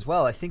Pans as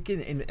well. I think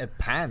at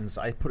Pans,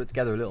 I put it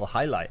together a little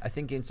highlight. I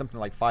think in something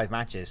like 5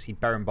 matches, he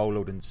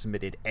Berimboloed and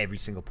submitted every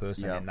single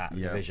person in that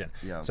division.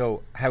 Yep.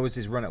 So how was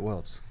his run at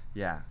Worlds?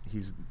 Yeah,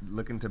 he's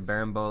looking to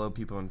Berimbolo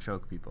people and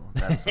choke people.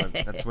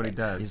 That's what he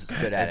does. He's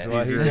good at That's it.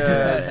 what he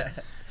does.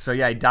 So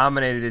yeah, he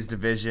dominated his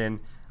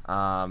division.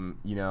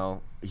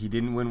 He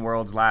didn't win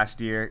Worlds last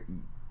year.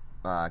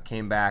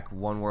 Came back,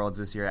 won Worlds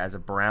this year as a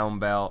brown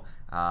belt.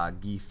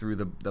 Guy threw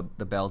the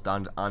belt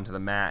onto the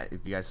mat, if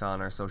you guys saw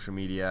on our social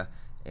media,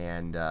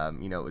 and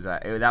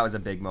that was a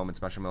big moment,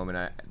 special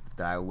moment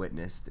that I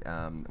witnessed,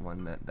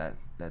 one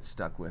that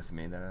stuck with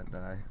me,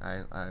 that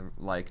I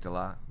liked a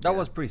lot. That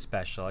was pretty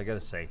special, I gotta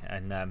say.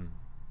 And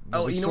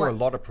we saw a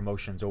lot of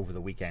promotions over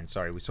the weekend.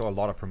 We saw a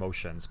lot of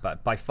promotions,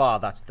 but by far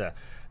that's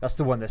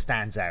the one that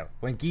stands out.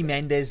 When Guy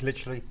Mendes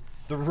literally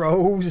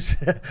throws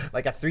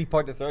like a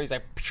 3-pointer throw, he's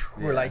like,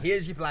 we're like,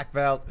 here's your black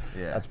belt.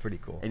 Yeah, that's pretty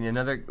cool. And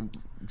another,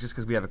 just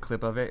because we have a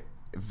clip of it,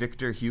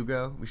 Victor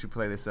Hugo. We should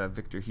play this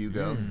Victor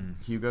Hugo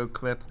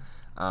clip.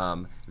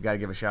 We got to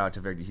give a shout out to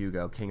Victor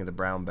Hugo, king of the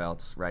brown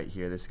belts, right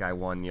here. This guy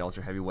won the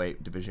ultra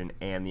heavyweight division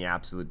and the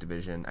absolute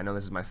division. I know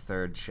this is my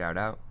 3rd shout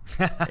out,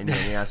 and you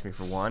only asked me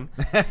for 1.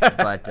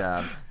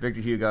 But Victor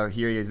Hugo,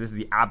 here he is. This is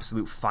the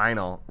absolute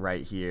final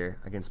right here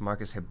against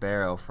Marcus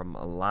Ribeiro from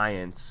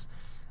Alliance.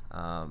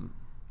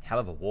 Hell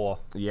of a war.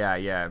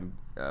 Yeah.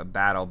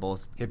 Battle.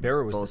 Both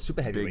Ribeiro was the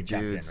super heavyweight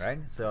champion, dudes, right?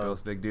 So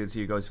both big dudes.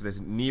 He goes for this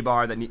knee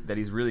bar that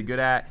he's really good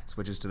at.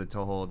 Switches to the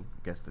toe hold,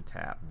 gets the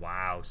tap.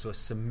 Wow! So a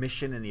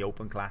submission in the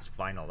open class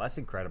final. That's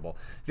incredible.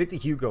 Victor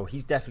Hugo.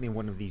 He's definitely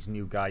one of these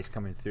new guys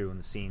coming through on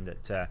the scene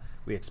that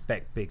we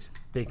expect big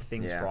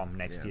things from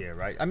next year,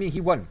 right? I mean, he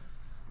won.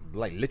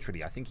 Like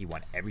literally, I think he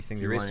won everything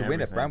there is to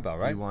win at brown belt,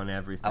 right? He won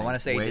everything. I want to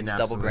say he did the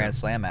double Grand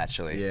Slam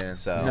actually. Yeah.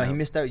 So no, he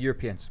missed out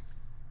Europeans.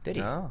 Did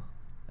he? No.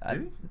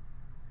 Did he?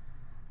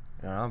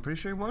 No, I'm pretty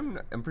sure he won.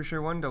 I'm pretty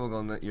sure he won double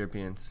gold in the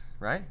Europeans,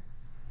 right?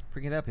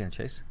 Bring it up here,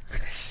 Chase.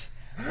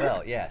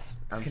 Well, yes.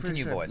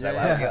 Continue, sure. boys.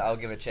 Yeah. I'll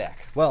give it a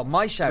check. Well,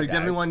 my shout out. We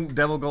definitely won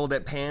double gold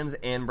at Pans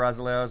and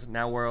Brasileiros,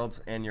 now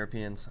Worlds and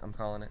Europeans. I'm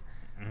calling it.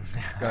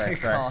 Go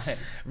ahead.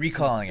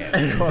 Recalling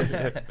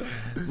it.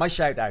 My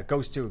shout out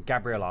goes to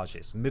Gabriel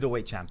Arges,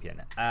 middleweight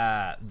champion.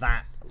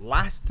 That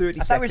last 30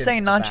 seconds. I thought we were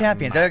saying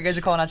non-champions. You guys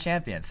are calling out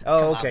champions.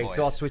 Oh, okay.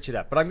 So I'll switch it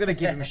up. But I'm going to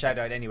give him a shout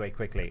out anyway,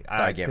 quickly.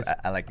 Sorry, Gabriel.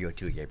 I like you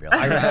too, Gabriel.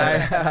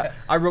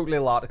 I wrote a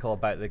little article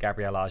about the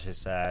Gabriel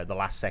Arges, the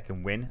last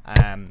second win.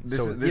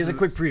 Here's a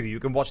quick preview. You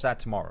can watch that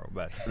tomorrow.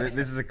 But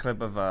this is a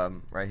clip of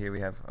right here.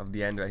 We have of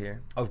the end right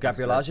here of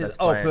Gabriel Arges.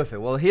 Oh,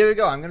 perfect. Well, here we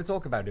go. I'm going to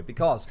talk about it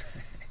because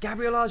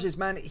Gabriel Arges,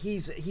 man,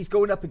 he's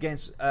going up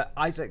against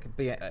Isaac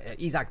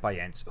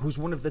Bayens, who's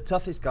one of the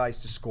toughest guys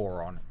to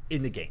score on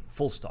in the game,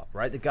 full stop,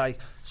 right? The guy,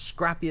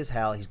 scrappy as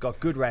hell, he's got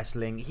good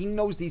wrestling, he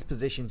knows these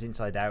positions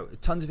inside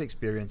out, tons of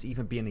experience,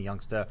 even being a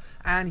youngster,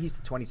 and he's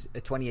the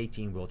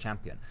 2018 world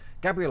champion.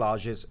 Gabriel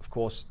Arges, of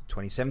course,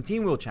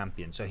 2017 world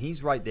champion, so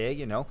he's right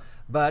there,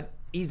 but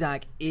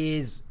Isaac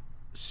is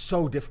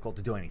so difficult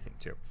to do anything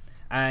to.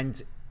 And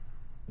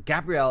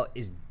Gabriel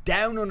is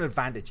down on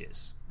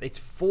advantages. It's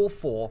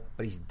 4-4,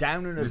 but he's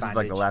down on advantage. This is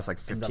like the last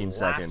 15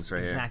 seconds right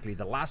here. Exactly,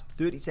 the last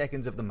 30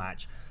 seconds of the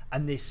match.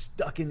 And they're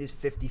stuck in this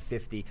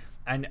 50-50.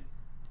 And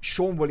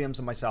Sean Williams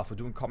and myself were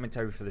doing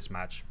commentary for this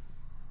match.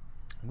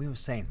 We were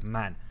saying,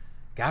 man,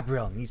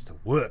 Gabriel needs to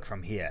work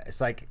from here. It's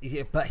like,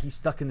 but he's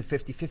stuck in the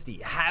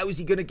 50-50. How is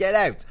he going to get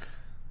out?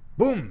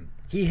 Boom.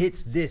 He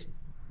hits this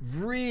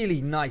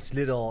really nice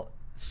little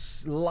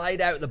slide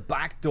out the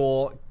back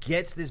door,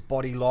 gets this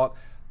body lock,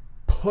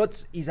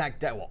 puts Isaac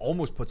down,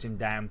 almost puts him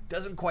down,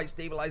 doesn't quite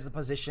stabilize the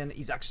position.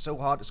 Isaac's so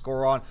hard to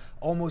score on,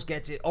 almost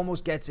gets it,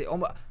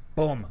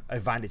 boom,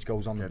 advantage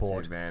goes on the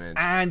board.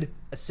 And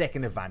a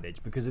second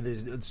advantage because of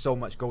this, so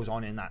much goes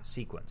on in that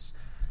sequence,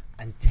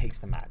 and takes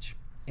the match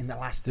in the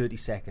last 30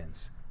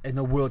 seconds in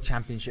the World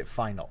Championship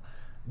final.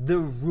 The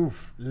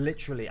roof,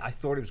 literally, I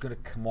thought it was going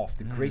to come off.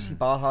 The Gracie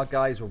Barra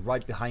guys were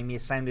right behind me.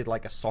 It sounded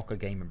like a soccer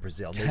game in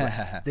Brazil.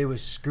 They were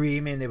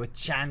screaming, they were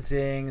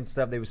chanting and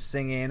stuff. They were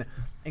singing.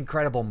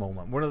 Incredible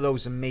moment. One of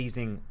those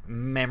amazing,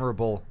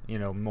 memorable,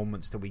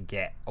 moments that we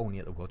get only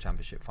at the World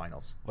Championship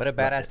finals. What a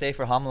badass day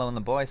for Romulo and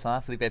the boys,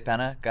 huh? Felipe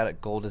Pena got a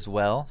gold as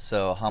well,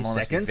 so Romulo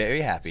must be very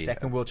happy.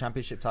 Second World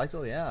Championship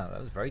title, yeah, that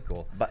was very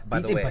cool.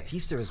 By the way,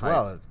 Batista as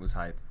well. It was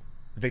hype.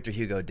 Victor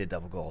Hugo did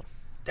double gold.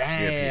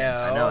 Damn!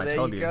 I know. I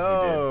told you. You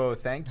go.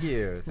 Thank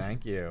you.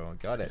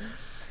 Got it.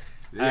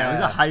 Yeah, it was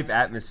a hype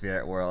atmosphere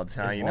at Worlds,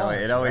 huh?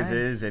 It always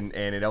is, and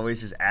it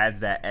always just adds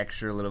that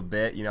extra little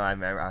bit. I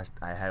remember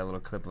I had a little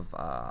clip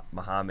of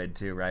Muhammad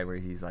too, right, where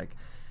he's like,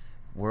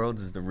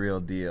 "Worlds is the real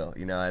deal,"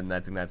 and I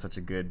think that's such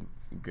a good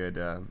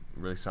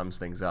really sums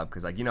things up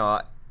because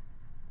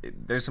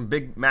there's some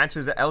big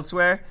matches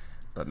elsewhere,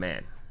 but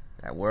man,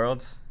 At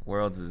Worlds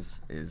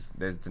is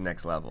there's the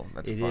next level.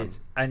 That's It a fun, is.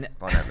 And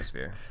fun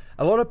atmosphere.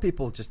 a lot of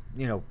people just,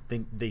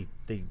 they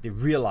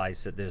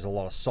realize that there's a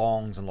lot of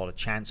songs and a lot of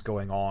chants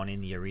going on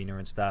in the arena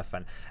and stuff.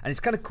 And it's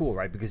kind of cool,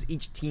 right? Because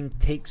each team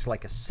takes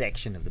like a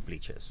section of the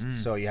bleachers.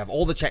 So you have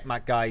all the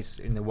checkmate guys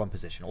in the one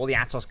position, all the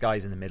Atos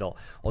guys in the middle,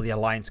 all the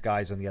Alliance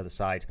guys on the other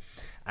side.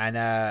 And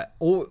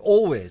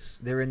always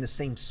they're in the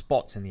same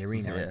spots in the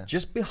arena. Yeah. And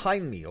just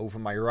behind me, over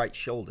my right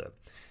shoulder,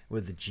 were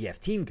the GF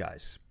team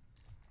guys,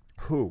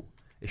 who,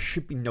 it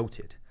should be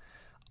noted,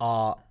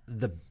 are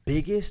the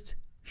biggest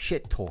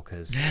shit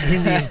talkers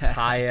in the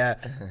entire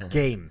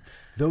game.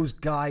 Those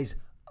guys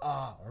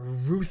are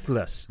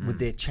ruthless with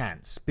their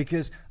chants,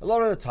 because a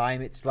lot of the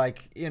time it's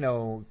like,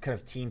 kind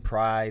of team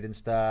pride and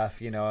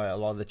stuff. A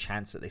lot of the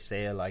chants that they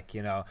say are like,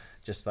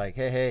 just like,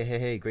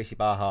 hey, Gracie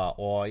Baja,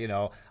 or,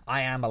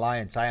 I am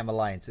Alliance.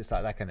 It's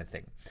like that kind of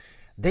thing.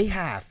 They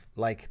have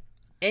like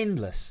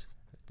endless,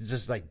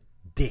 just like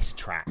diss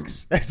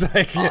tracks. It's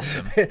like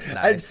awesome.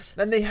 Nice.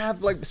 And they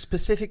have like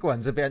specific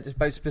ones about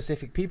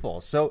specific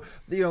people. So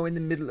in the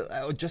middle,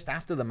 just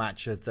after the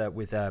match with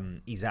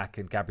Isaac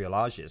and Gabriel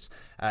Arges,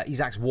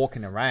 Isaac's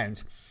walking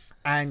around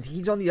and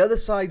he's on the other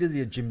side of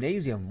the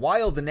gymnasium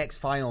while the next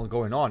final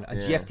going on, and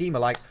GF team are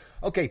like,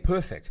 okay,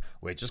 perfect,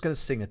 we're just going to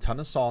sing a ton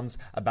of songs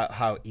about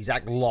how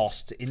Isaac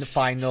lost in the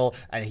final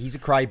and he's a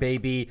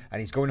crybaby and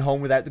he's going home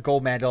without the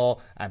gold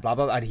medal and blah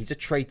blah blah, and he's a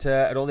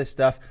traitor and all this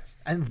stuff.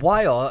 And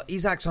while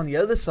Isaac's on the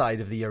other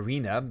side of the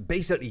arena,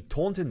 basically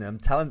taunting them,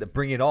 telling them to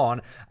bring it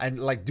on, and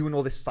like doing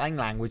all this sign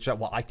language like,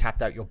 well, I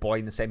tapped out your boy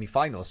in the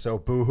semi-finals, so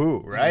boo-hoo,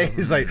 right?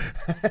 It's like,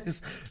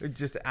 it's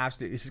just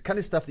absolutely, it's the kind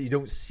of stuff that you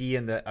don't see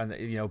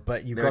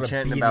but you got to be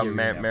chanting in about the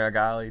arena.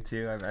 Marigali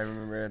too. I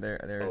remember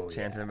they're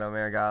chanting about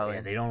Marigali.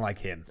 Yeah, they don't like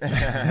him.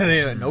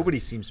 Nobody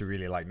seems to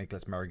really like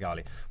Nicholas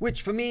Marigali,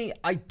 which for me,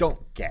 I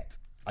don't get.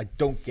 I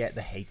don't get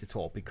the hate at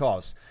all,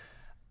 because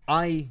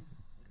I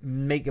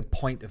make a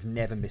point of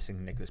never missing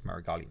a Nicholas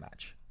Marigali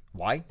match.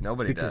 Why?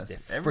 Nobody because does.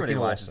 They're Everybody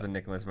watches awesome. the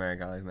Nicholas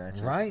Marigali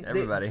matches. Right?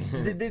 Everybody.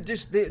 They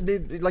just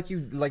like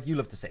you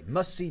love to say,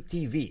 must see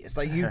TV. It's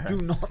like you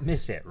do not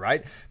miss it,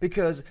 right?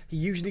 Because he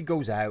usually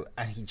goes out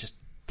and he just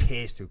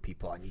tears through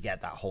people, and you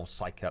get that whole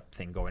psych up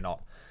thing going on.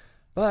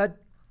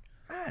 But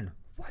man,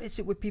 what is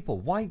it with people?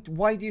 Why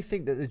do you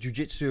think that the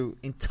jiu-jitsu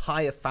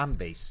entire fan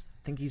base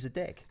think he's a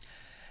dick?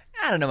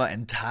 I don't know about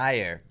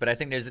entire, but I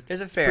think there's a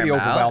fair pretty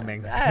amount.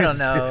 overwhelming. I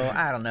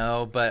don't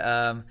know,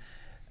 but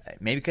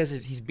maybe because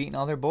he's beaten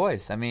all their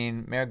boys. I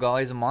mean,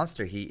 Marigali's a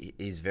monster.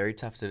 He's very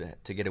tough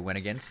to get a win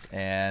against,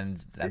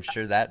 and I'm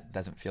sure that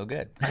doesn't feel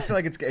good. I feel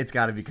like it's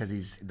got to be because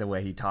he's the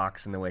way he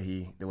talks and the way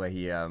he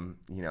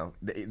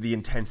the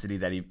intensity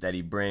that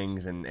he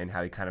brings, and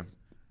how he kind of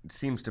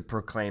seems to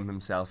proclaim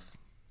himself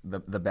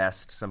the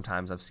best.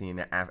 Sometimes I've seen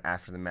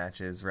after the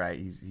matches, right?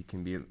 He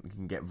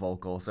can get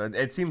vocal. So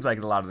it seems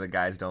like a lot of the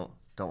guys don't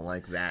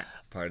like that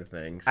part of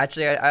things.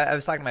 Actually, I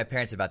was talking to my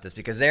parents about this,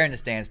 because they're in the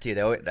stands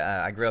too.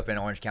 I grew up in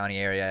Orange County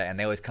area, and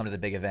they always come to the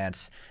big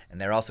events,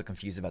 and they're also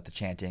confused about the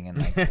chanting and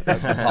like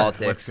the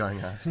politics. What's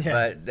going on?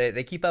 Yeah. But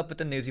they keep up with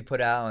the news he put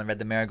out, and read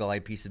the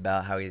Marigali piece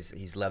about how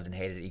he's loved and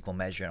hated equal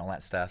measure and all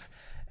that stuff.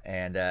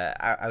 And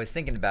I was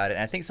thinking about it,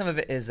 and I think some of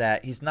it is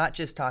that he's not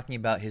just talking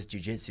about his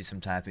jiu-jitsu.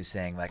 Sometimes he's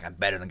saying, like, I'm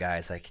better than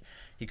guys. Like,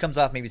 he comes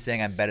off maybe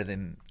saying I'm better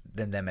than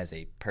them as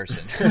a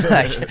person.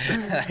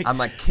 I'm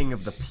like king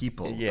of the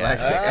people. Yeah, like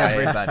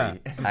everybody.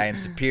 I am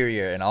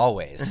superior in all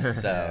ways.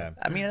 So,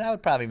 I mean, that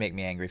would probably make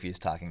me angry if he was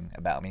talking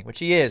about me, which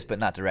he is, but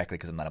not directly,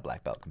 because I'm not a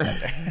black belt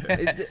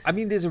competitor. I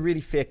mean, there's a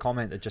really fair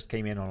comment that just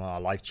came in on our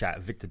live chat.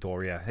 Victor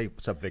Doria. Hey,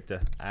 what's up,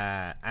 Victor?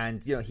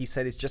 And, he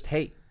said it's just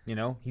hate.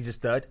 He's a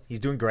stud.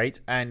 He's doing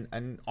great.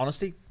 And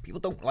honestly,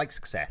 people don't like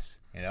success,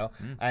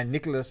 And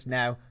Nicholas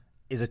now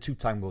is a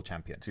two-time world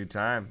champion.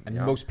 Two-time. And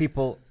most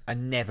people are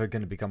never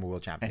going to become a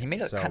world champion. And he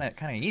made it kind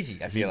of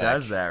easy, I feel like. He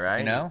does that,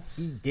 right?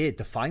 He did.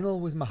 The final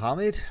with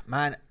Muhammad,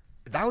 man,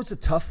 that was a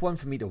tough one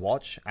for me to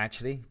watch,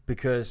 actually,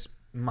 because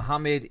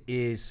Muhammad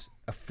is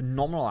a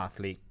phenomenal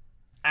athlete,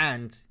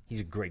 and he's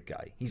a great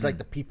guy. He's like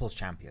the people's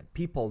champion.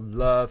 People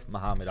love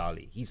Muhammad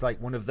Ali. He's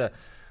like one of the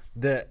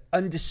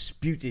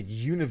undisputed,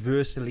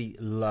 universally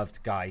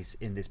loved guys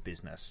in this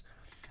business.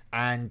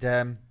 And,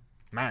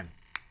 man,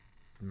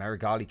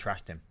 Marigali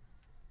trashed him.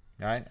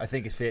 All right? I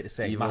think it's fair to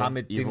say.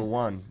 Muhammad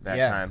won that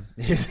time.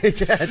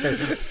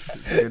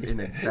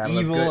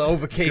 Evil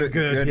overcame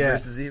good. Yeah.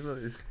 Versus evil.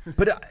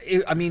 But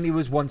it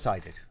was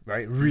one-sided,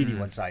 right? Really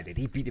one-sided.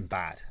 He beat him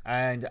bad,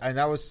 and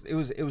that was it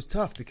was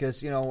tough,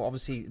 because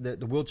obviously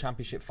the World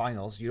Championship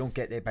finals, you don't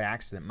get there by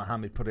accident.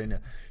 Muhammad put in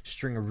a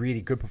string of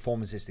really good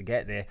performances to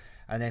get there,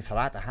 and then for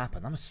that to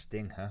happen, that must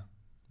sting, huh?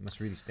 It must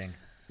really sting.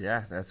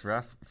 Yeah, that's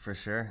rough for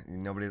sure.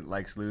 Nobody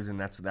likes losing.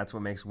 That's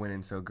what makes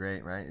winning so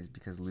great, right? Is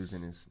because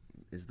losing is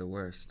the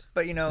worst.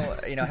 But having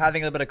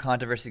a little bit of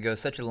controversy goes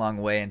such a long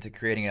way into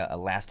creating a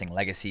lasting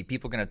legacy.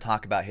 People are going to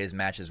talk about his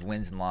matches,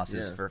 wins and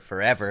losses for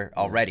forever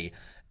already.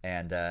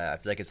 And I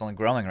feel like it's only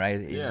growing, right?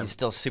 Yeah. He's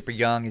still super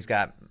young. He's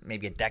got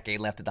maybe a decade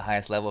left at the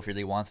highest level if he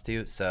really wants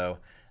to. So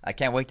I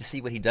can't wait to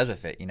see what he does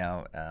with it.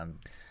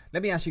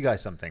 Let me ask you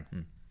guys something.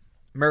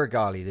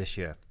 Marigali this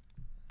year,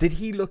 did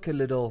he look a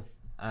little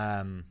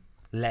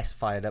less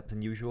fired up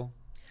than usual?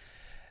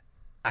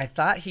 I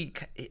thought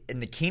in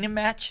the Keenan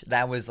match,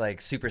 that was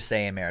like Super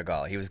Saiyan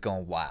Marigal. He was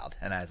going wild.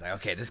 And I was like,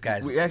 okay, this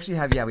guy's... We actually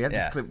have,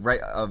 this clip right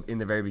in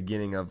the very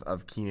beginning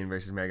of Keenan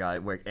versus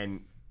Marigali,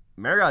 and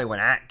Marigali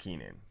went at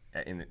Keenan.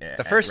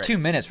 The first 2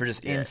 minutes were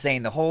just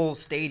insane. The whole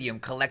stadium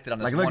collected on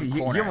this one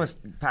corner. He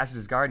almost passes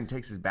his guard and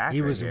takes his back.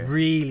 He was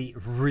really,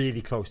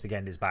 really close to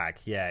getting his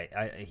back. Yeah,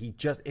 he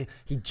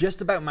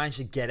just about managed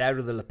to get out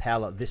of the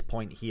lapel at this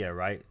point here,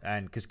 right?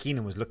 And because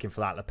Keenan was looking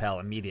for that lapel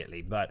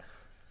immediately, but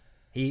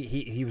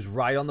he was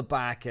right on the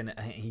back, and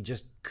he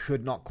just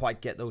could not quite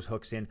get those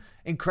hooks in.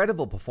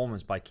 Incredible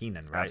performance by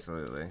Keenan, right?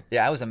 Absolutely.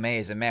 Yeah, I was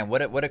amazed. And man,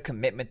 what a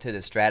commitment to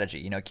the strategy.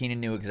 You know,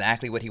 Keenan knew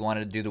exactly what he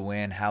wanted to do to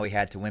win, how he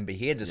had to win, but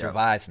he had to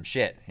survive some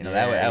shit. You know,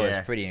 that was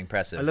pretty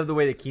impressive. I love the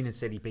way that Keenan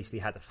said he basically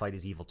had to fight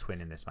his evil twin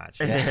in this match.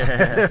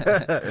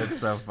 It's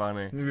so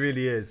funny. It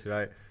really is,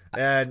 right?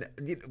 And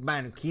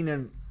man,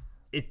 Keenan,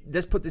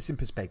 let's put this in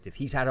perspective.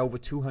 He's had over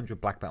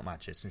 200 black belt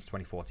matches since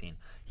 2014.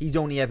 He's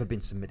only ever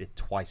been submitted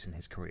twice in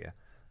his career.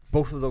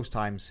 Both of those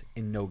times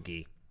in no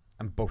gi,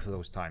 and both of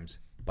those times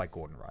by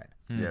Gordon Ryan.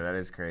 Yeah, that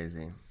is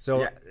crazy.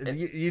 So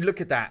you look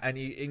at that, and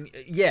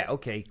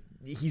okay,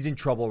 he's in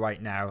trouble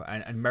right now,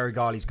 and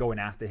Marigali's going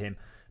after him.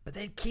 But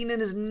then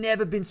Keenan has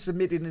never been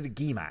submitted in a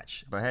gi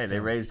match. But hey,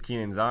 they raised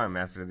Keenan's arm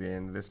after the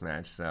end of this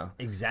match, so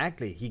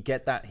exactly, he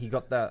got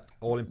that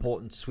all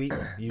important sweep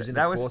using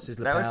his lapel.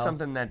 That was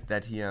something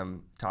that he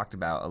talked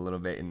about a little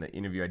bit in the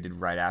interview I did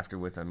right after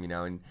with him,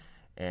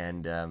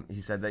 and he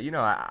said that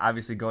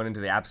obviously going into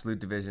the absolute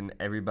division,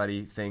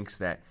 everybody thinks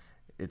that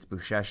it's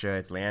Buchecha,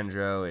 it's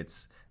Leandro,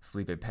 it's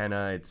Felipe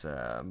Pena, it's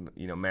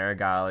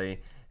Marigali,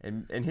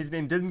 and his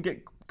name didn't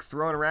get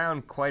thrown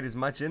around quite as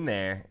much in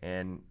there,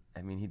 and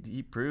I mean,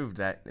 he proved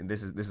that. And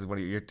this is what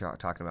you're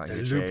talking about the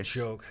here, loop Chase.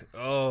 choke.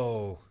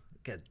 Oh,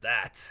 look at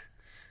that.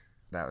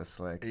 That was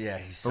slick. Yeah,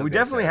 he's so but we good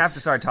definitely at have this.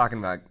 to start talking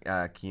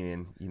about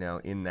Keenan.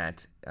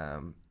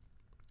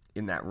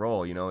 In that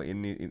role.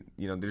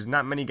 There's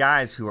not many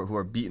guys who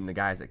are beating the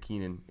guys that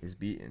Keenan is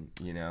beating.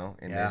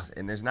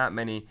 There's not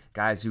many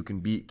guys who can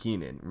beat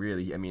Keenan.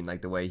 Really, I mean,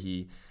 like the way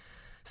he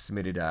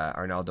submitted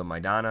Arnaldo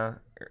Maidana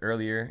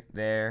earlier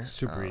there.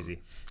 Super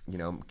easy.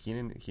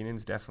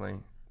 Keenan's definitely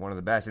one of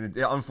the best, and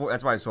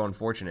that's why it's so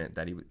unfortunate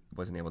that he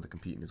wasn't able to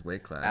compete in his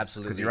weight class.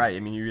 Absolutely, because you're right. I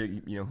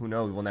mean, who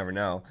knows? We'll never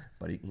know.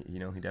 But he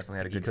definitely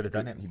had could have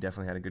done it. He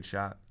definitely had a good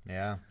shot.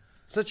 Yeah,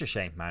 such a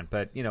shame, man.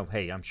 But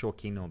hey, I'm sure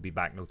Keenan will be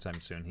back no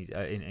time soon. He's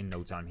in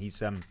no time.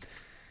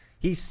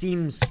 He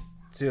seems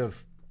to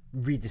have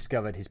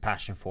rediscovered his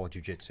passion for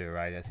jiu-jitsu,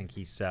 right? I think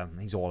he's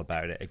all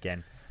about it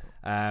again.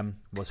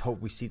 Let's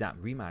hope we see that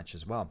rematch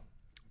as well.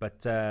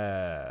 But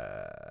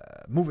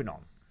moving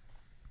on.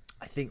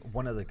 I think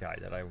one other guy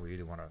that I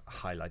really want to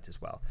highlight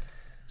as well.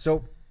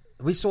 So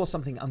we saw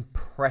something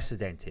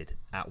unprecedented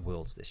at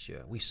Worlds this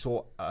year. We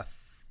saw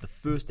the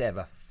first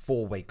ever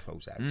 4-way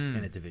closeout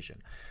in a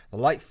division. The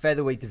light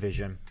featherweight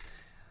division,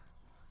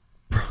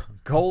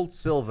 gold,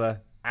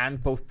 silver,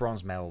 and both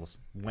bronze medals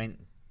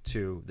went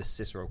to the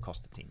Cicero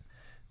Costa team.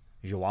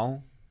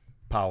 João,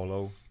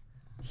 Paulo,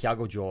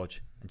 Thiago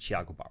Jorge, and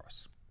Thiago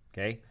Barros.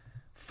 Okay?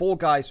 4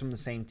 guys from the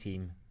same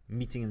team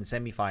meeting in the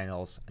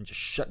semi-finals and just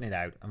shutting it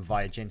out, and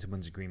via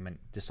gentleman's agreement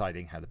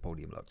deciding how the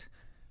podium looked.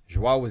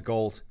 Joao with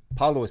gold,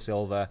 Paulo with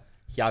silver,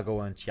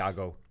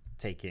 Thiago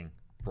taking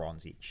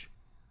bronze each.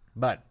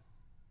 But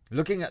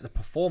looking at the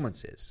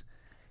performances,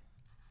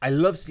 I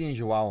love seeing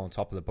Joao on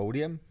top of the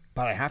podium,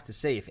 but I have to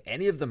say, if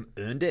any of them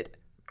earned it,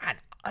 man,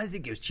 I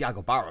think it was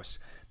Thiago Barros,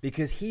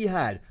 because he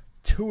had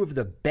 2 of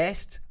the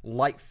best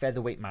light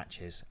featherweight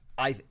matches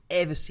I've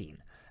ever seen.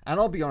 And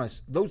I'll be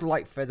honest, those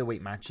light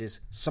featherweight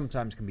matches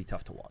sometimes can be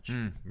tough to watch,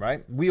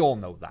 right? We all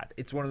know that.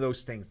 It's one of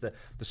those things that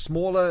the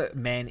smaller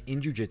men in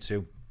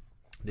jiu-jitsu,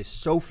 they're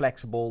so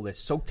flexible, they're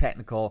so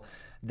technical,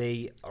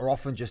 they are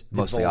often just...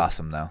 Mostly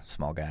awesome, though,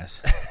 small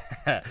guys.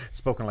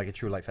 Spoken like a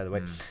true light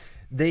featherweight.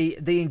 They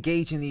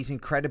engage in these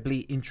incredibly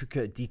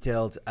intricate,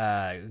 detailed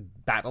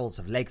battles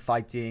of leg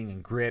fighting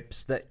and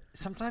grips that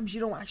sometimes you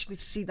don't actually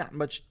see that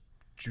much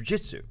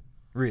jiu-jitsu.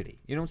 Really.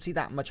 You don't see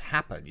that much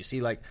happen. You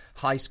see like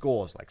high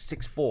scores, like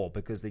 6-4,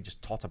 because they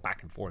just totter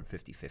back and forth in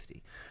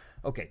 50-50.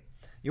 Okay,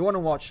 you want to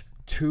watch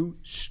 2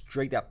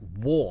 straight up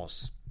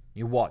wars.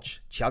 You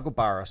watch Thiago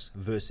Barros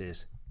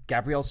versus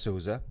Gabriel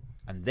Souza,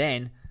 and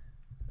then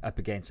up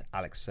against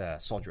Alex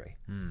Sodre.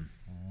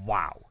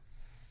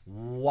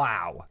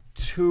 Wow.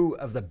 2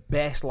 of the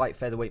best light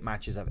featherweight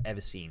matches I've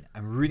ever seen.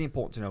 And really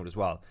important to note as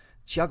well,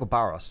 Thiago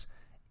Barros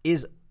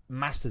is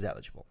Masters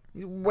eligible.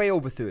 He's way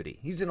over 30.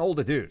 He's an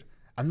older dude.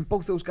 And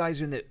both those guys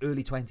are in their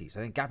early 20s.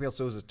 I think Gabriel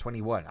Souza's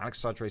 21. Alex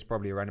Sodre is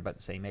probably around about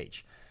the same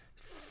age.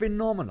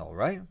 Phenomenal,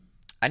 right?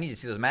 I need to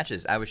see those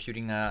matches. I was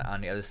shooting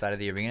on the other side of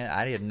the arena.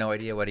 I had no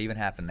idea what even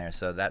happened there.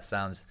 So that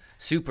sounds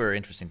super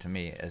interesting to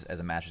me as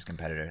a Masters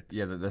competitor.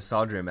 Yeah, the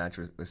Saldre match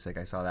was sick.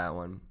 I saw that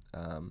one.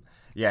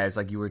 Yeah, it's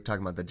like you were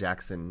talking about the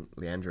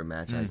Jackson-Leandro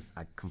match.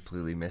 I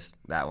completely missed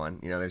that one.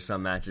 You know, there's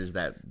some matches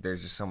that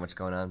there's just so much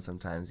going on.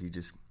 Sometimes you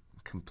just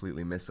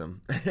completely miss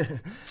them.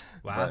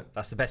 Wow,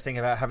 that's the best thing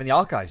about having the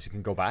archives. You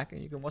can go back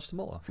and you can watch them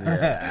all.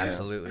 Yeah,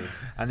 absolutely.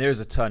 And there's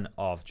a ton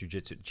of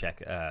jiu-jitsu to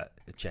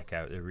check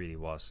out. There really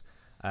was.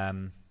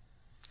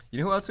 You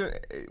know who else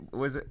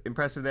was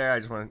impressive there? I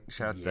just want to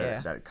shout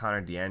out that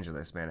Connor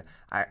DeAngelis, man.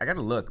 I got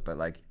to look, but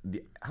like,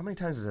 how many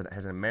times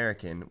has an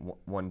American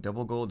won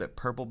double gold at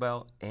purple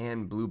belt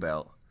and blue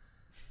belt?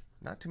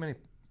 Not too many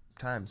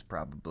times,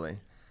 probably.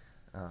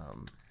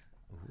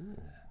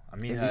 I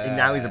mean, and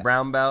now he's a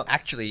brown belt.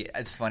 Actually,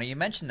 it's funny you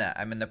mentioned that.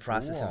 I'm in the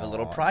process of a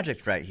little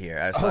project right here.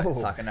 I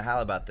was talking to Hal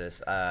about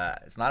this.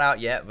 It's not out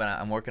yet, but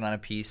I'm working on a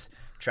piece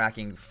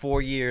tracking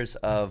 4 years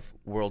of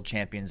world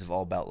champions of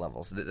all belt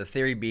levels. The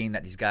theory being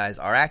that these guys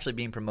are actually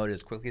being promoted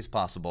as quickly as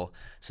possible.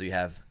 So you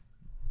have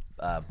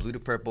blue to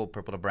purple,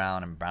 purple to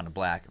brown, and brown to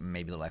black,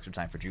 maybe a little extra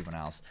time for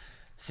juveniles.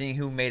 Seeing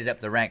who made it up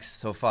the ranks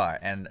so far.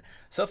 And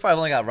so far I've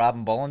only got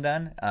Robin Bolin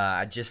done.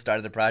 I just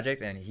started the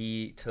project, and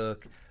he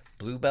took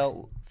blue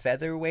belt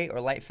featherweight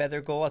or light feather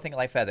gold. I think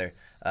light feather.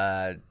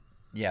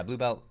 Blue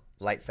belt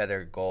light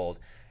feather gold.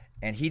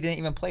 And he didn't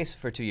even place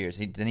for 2 years.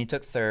 Then he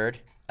took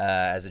third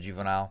as a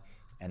juvenile.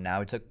 And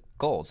now he took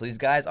gold. So these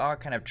guys are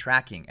kind of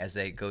tracking as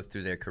they go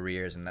through their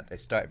careers, and that they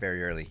start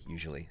very early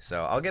usually.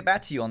 So I'll get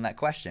back to you on that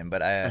question,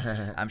 but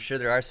I'm sure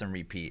there are some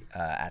repeat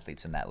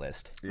athletes in that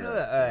list.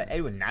 Yeah.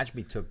 Edwin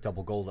Najmi took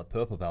double gold at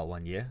purple belt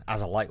one year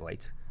as a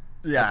lightweight.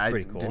 Yeah, that's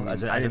pretty cool.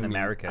 As an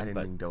American, I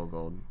didn't mean double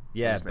gold.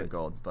 Yeah, I just meant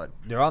gold. But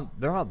there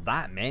aren't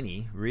that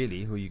many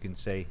really who you can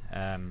say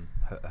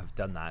have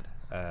done that.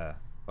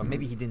 Or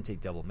maybe he didn't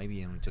take double. Maybe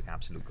he only took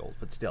absolute gold.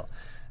 But still,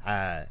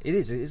 it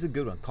is a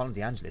good one. Conor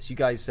DeAngelis. You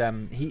guys,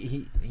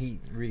 he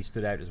really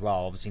stood out as well.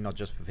 Obviously, not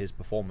just with his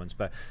performance,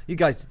 but you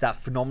guys did that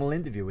phenomenal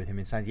interview with him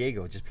in San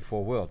Diego just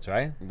before Worlds,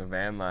 right? The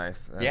van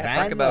life.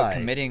 Talk about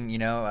committing. You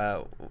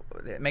know,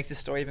 it makes his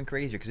story even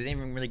crazier because he didn't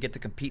even really get to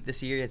compete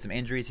this year. He had some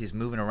injuries. He's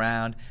moving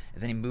around,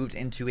 and then he moved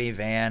into a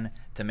van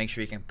to make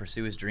sure he can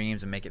pursue his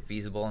dreams and make it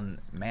feasible. And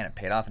man, it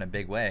paid off in a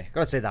big way.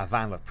 Gotta say that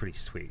van looked pretty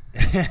sweet.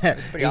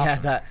 Pretty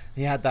awesome.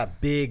 He had that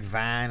big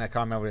van. I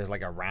can't remember. It was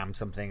like a Ram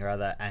something or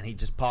other, and he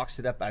just parks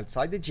it up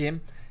outside the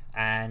gym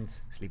and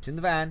sleeps in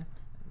the van.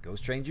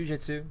 Goes train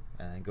jiu-jitsu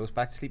and then goes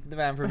back to sleep in the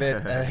van for a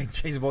bit.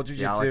 Trains more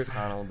jiu-jitsu. Alex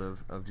Honnold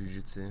of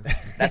jiu-jitsu.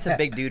 That's a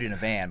big dude in a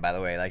van, by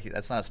the way. Like,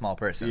 that's not a small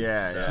person.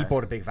 Yeah. He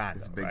bought a big van.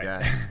 He's though, a big right?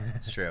 guy.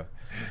 It's true.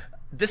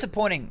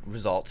 Disappointing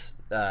results.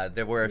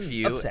 There were a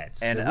few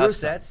upsets. And there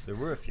upsets. There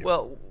were a few.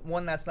 Well,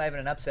 one that's not even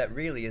an upset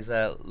really is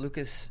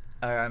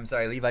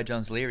Levi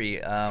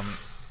Jones-Leary.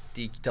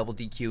 Double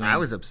DQing. I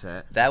was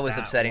upset. That was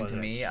That upsetting was to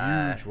a me.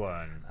 huge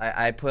one.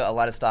 I put a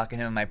lot of stock in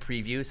him in my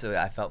preview, so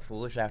I felt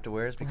foolish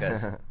afterwards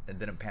because it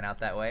didn't pan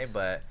out that way.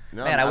 But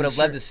man, I would have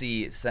loved to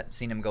seen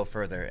him go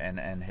further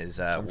in his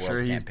I'm Worlds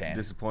sure he's campaign.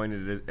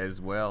 disappointed as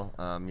well.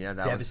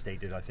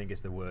 Devastated, I think,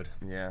 is the word.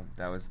 Yeah,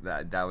 that was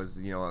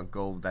a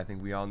goal I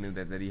think we all knew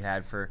that he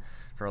had for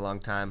a long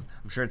time.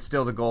 I'm sure it's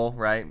still the goal,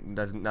 right?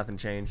 Nothing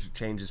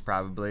changes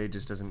probably. It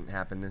just doesn't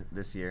happen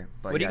this year.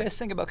 But what do you guys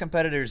think about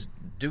competitors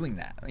doing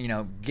that? You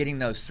know, getting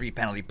those 3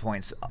 penalty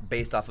points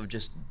based off of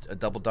just a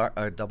double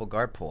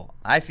guard pull.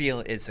 I feel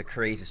it's a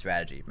crazy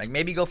strategy. Like,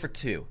 maybe go for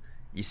 2.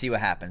 You see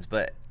what happens,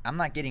 but I'm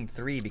not getting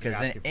 3 because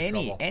then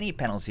any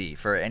penalty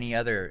for any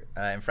other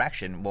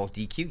infraction will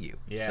DQ you.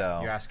 Yeah, so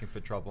you're asking for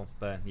trouble.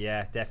 But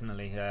yeah,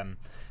 definitely.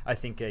 I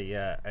think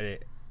a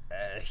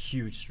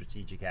huge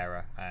strategic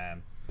error.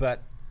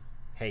 But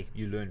hey,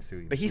 you learn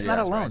through. But he's not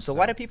alone. Right? So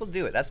why do people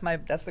do it? That's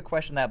the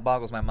question that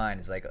boggles my mind.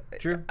 Is like,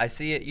 true. I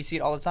see it. You see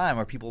it all the time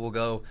where people will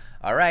go,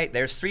 "All right,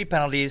 there's 3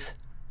 penalties.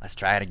 Let's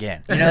try it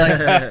again." You know,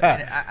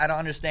 like, I don't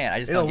understand. I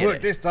just don't get it. It'll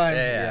work this time.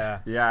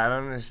 Yeah, I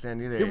don't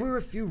understand either. There were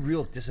a few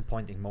real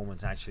disappointing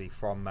moments actually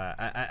from.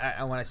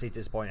 And when I say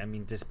disappointing, I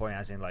mean disappointing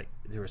as in like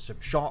there were some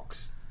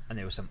shocks and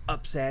there were some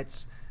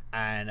upsets.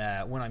 And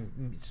when I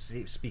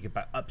speak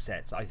about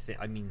upsets, I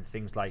mean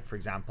things like, for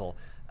example,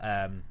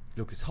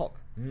 Lucas Hock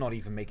not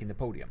even making the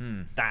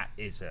podium. That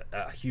is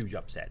a huge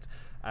upset.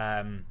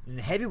 In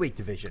the heavyweight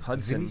division,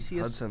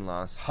 Hudson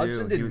lost.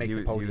 Hudson didn't make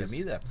the podium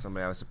either.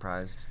 Somebody I was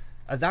surprised.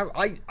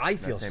 I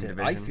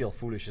feel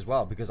foolish as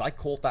well because I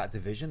called that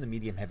division, the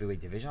medium heavyweight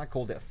division, I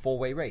called it a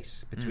 4-way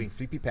race between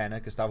Felipe Pena,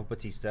 Gustavo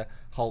Batista,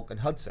 Hulk, and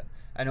Hudson,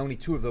 and only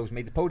 2 of those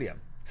made the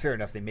podium. Fair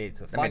enough, they made it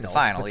to the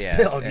final, but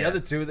still, the other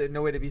 2 that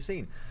nowhere to be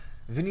seen.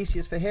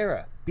 Vinicius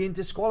Ferreira being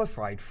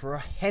disqualified for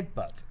a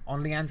headbutt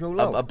on Leandro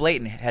Lo. A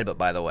blatant headbutt,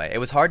 by the way. It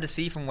was hard to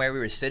see from where we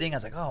were sitting. I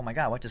was like, oh my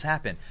God, what just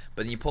happened?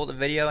 But then you pulled the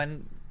video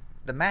and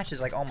the match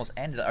is like almost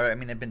ended. Or, I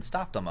mean, they've been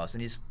stopped almost.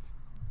 And he's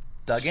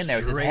dug in there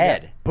with his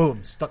head.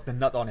 Boom, stuck the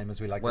nut on him,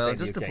 as we like to say in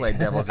the just UK. To play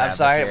devil's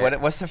advocate. I'm sorry,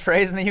 what's the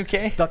phrase in the UK?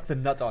 Stuck the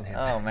nut on him.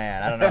 Oh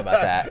man, I don't know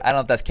about that. I don't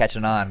know if that's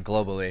catching on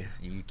globally,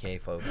 you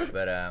UK folks.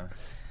 But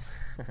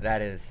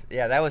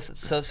That was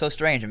so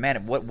strange. And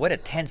man, what a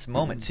tense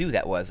moment too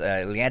that was.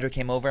 Leandro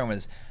came over and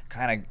was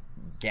kind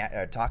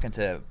of talking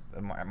to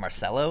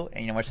Marcelo,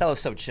 and Marcelo's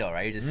so chill,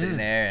 right? He's just sitting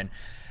there,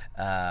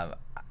 and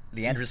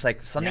Leandro's just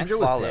like something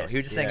follow. He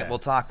was just saying, "We'll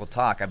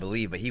talk," I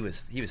believe, but he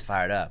was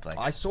fired up. Like,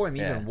 I saw him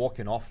even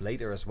walking off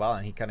later as well,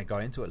 and he kind of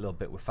got into it a little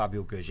bit with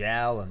Fabio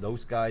Gurgel and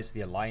those guys,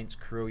 the Alliance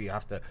crew. You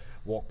have to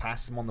walk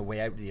past them on the way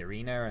out of the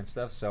arena and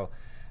stuff. So,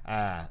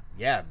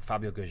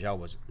 Fabio Gurgel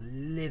was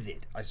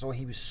livid. I saw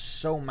he was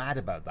so mad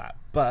about that,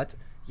 but.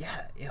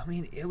 Yeah, I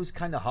mean, it was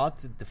kind of hard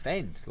to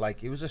defend.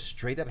 Like, it was a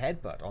straight-up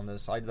headbutt on the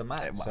side of the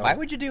mat. So. Why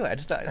would you do it? I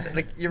just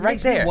you're right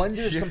makes there. Me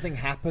wonder if something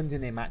happened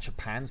in their match of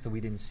Pans that we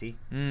didn't see,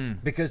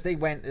 because they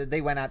went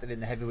at it in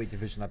the heavyweight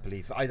division, I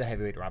believe, either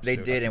heavyweight or absolute.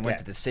 They did and went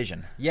to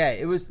decision. Yeah,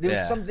 there was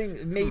something.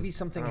 Maybe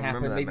something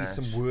happened. Maybe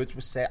some words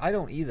were said. I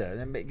don't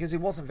either, because it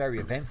wasn't very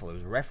eventful. It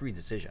was a referee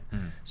decision.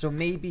 So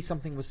maybe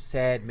something was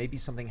said. Maybe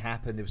something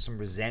happened. There was some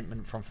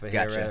resentment from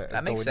Ferreira. Gotcha.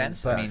 That makes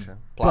sense. I mean,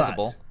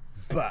 plausible.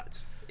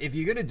 But if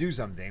you're gonna do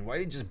something, why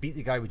don't you just beat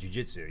the guy with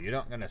jiu-jitsu? You're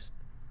not gonna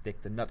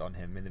stick the nut on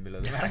him in the middle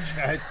of the match,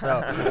 right?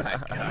 So, oh my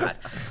God,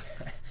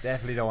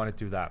 definitely don't want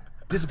to do that.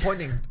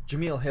 Disappointing,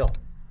 Jameel Hill.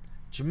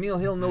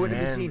 Jameel Hill nowhere to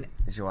be seen.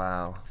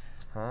 Joao,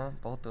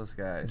 both those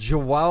guys.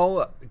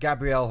 Joao,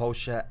 Gabriel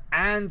Hosha,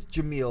 and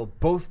Jameel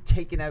both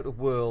taken out of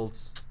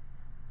Worlds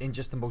in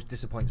just the most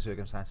disappointing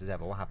circumstances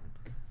ever. What happened?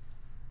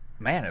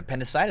 Man,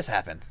 appendicitis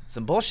happened.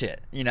 Some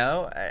bullshit,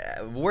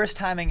 worst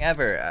timing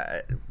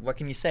ever. What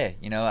can you say?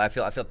 I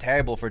feel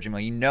terrible for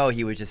Jamil.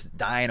 He was just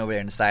dying over there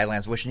in the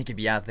sidelines, wishing he could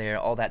be out there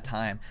all that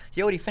time.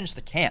 He already finished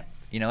the camp.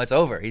 It's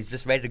over. He's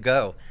just ready to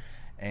go,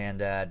 and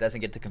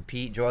doesn't get to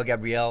compete. Joel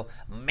Gabriel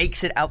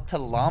makes it out to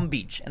Long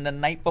Beach, and the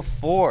night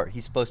before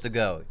he's supposed to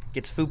go,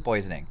 gets food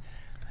poisoning.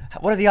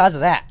 What are the odds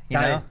of that?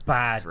 That is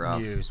bad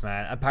news,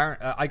 man.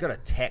 Apparently, I got a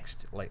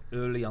text like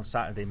early on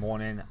Saturday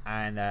morning,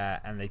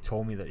 and they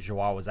told me that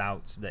Joao was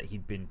out, that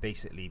he'd been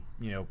basically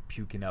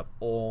puking up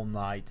all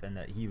night, and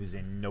that he was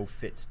in no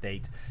fit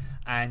state.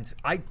 And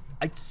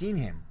I'd seen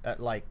him at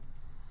like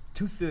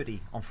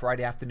 2:30 on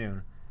Friday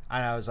afternoon.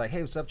 And I was like,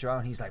 "Hey, what's up, Joao?"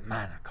 And he's like,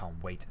 "Man, I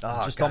can't wait.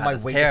 I'm just on my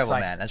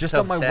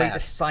way to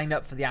sign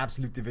up for the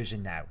Absolute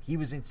Division now." He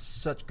was in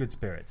such good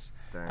spirits.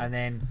 Dang. And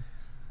then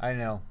I don't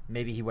know,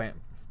 maybe he went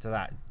to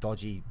that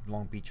dodgy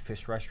Long Beach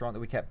fish restaurant that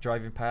we kept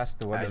driving past.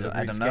 The one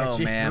I don't know,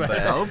 man, but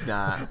I hope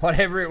not.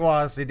 Whatever it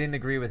was, they didn't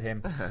agree with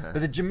him. But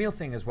the Jameel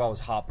thing as well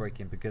was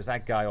heartbreaking, because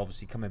that guy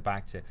obviously coming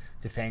back to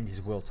defend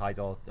his world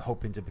title,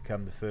 hoping to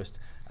become the first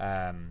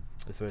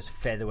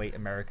featherweight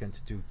American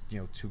to do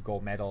 2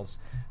 gold medals,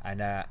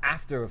 and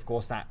after, of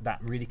course, that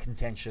really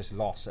contentious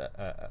loss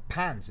at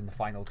Pans in the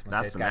final to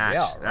Mateus Gabriel.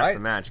 Match. Right? That's the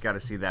match. Got to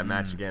see that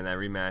match again. That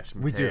rematch.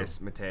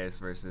 Mateus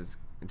versus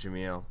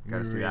Jameel. Got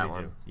to see that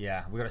one.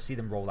 Yeah, we got to see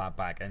them roll that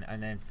back,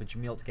 and then for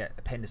Jameel to get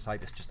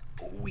appendicitis just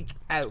a week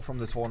out from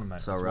the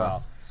tournament so as rough.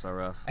 well. So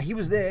rough. He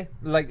was there.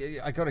 Like,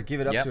 I got to give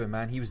it up to him,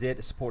 man. He was there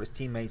to support his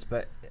teammates,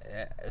 but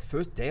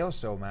first day or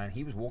so, man,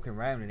 he was walking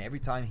around, and every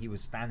time he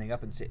was standing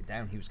up and sitting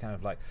down, he was kind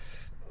of like,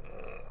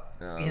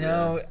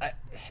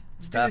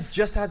 dude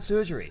just had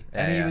surgery,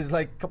 and he was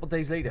like a couple of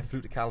days later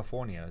flew to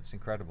California. It's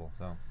incredible.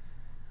 So,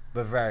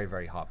 but very,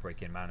 very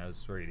heartbreaking, man. I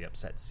was really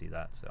upset to see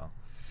that. So.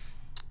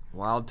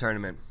 Wild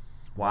tournament.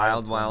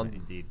 Wild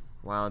indeed.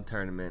 Wild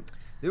tournament.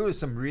 There was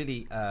some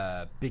really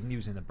big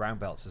news in the brown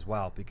belts as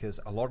well, because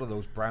a lot of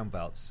those brown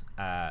belts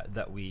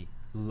that we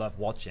love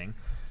watching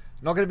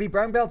not going to be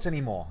brown belts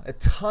anymore. A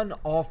ton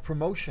of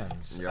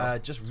promotions.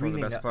 Just really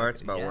one of the best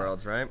parts about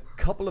Worlds, right? A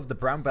couple of the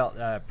brown belt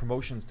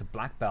promotions to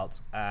black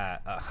belt.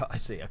 I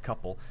say a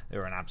couple. They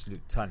were an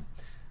absolute ton.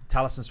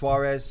 Taliesin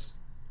Suarez,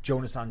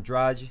 Jonas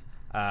Andrade,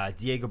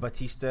 Diego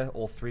Batista,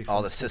 all three from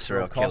all the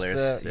Cicero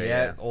killers.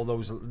 Yeah, all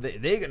those.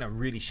 They're going to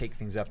really shake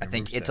things up. I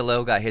think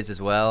Italo got his as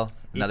well.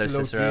 Another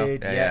Italo Cicero.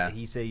 Did,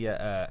 he's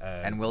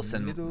a and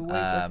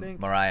Wilson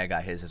Mariah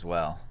got his as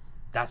well.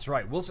 That's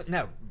right. Wilson.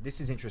 Now, this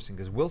is interesting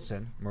because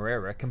Wilson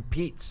Moreira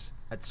competes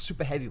at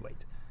super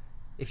heavyweight.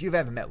 If you've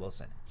ever met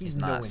Wilson, he's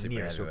nowhere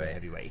near super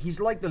heavyweight. He's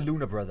like the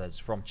Luna brothers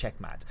from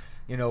Checkmat.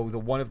 The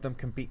one of them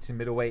competes in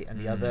middleweight, and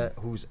the other,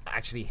 who's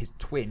actually his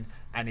twin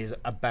and is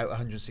about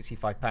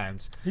 165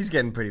 pounds. He's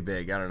getting pretty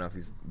big. I don't know if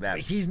he's that.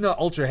 He's not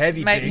ultra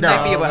heavy. He might be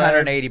about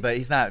 180, but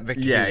he's not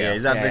Victor Hugo. Yeah,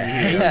 he's not Victor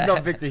Hugo. He's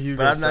not Victor Hugo.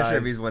 But I'm not sure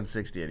if he's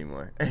 160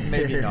 anymore.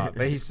 Maybe not,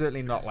 but he's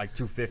certainly not like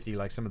 250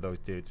 like some of those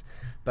dudes.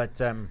 But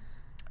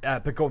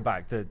going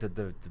back,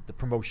 the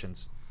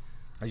promotions.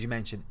 As you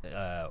mentioned,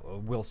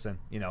 Wilson,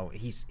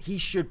 he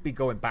should be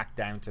going back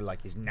down to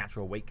like his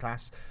natural weight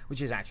class, which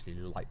is actually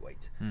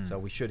lightweight. So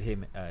we should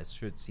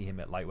see him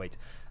at lightweight.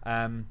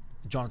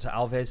 Jonathan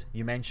Alves,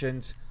 you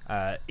mentioned.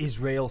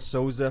 Israel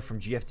Souza from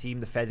GF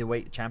Team, the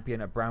featherweight champion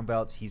at brown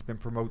belt. He's been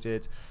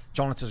promoted.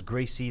 Jonathan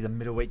Gracie, the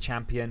middleweight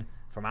champion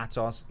from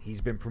Atos.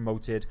 He's been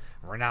promoted.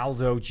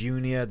 Ronaldo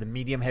Jr., the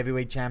medium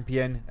heavyweight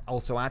champion,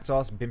 also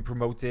Atos, been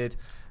promoted.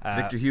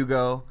 Victor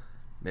Hugo,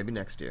 maybe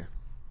next year.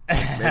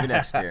 Maybe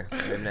next year.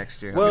 Maybe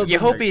next year. Well, you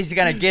hope he's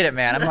gonna get it,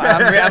 man.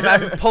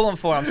 I'm pulling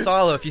for him.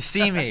 Solo, if you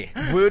see me.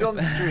 Word on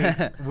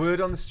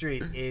the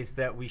street is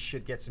that we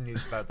should get some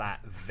news about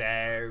that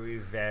very,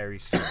 very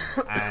soon.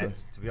 And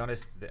to be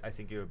honest, I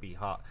think it would be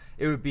hard.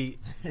 It would be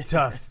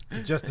tough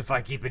to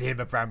justify keeping him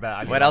a brown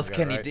belt. What else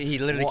can he do? He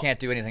literally can't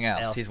do anything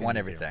else. He's won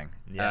everything.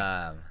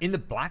 Yeah. In the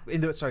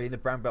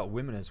brown belt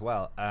women as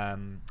well.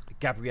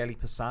 Gabriele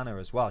Pisano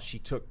as well. She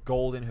took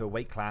gold in her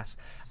weight class.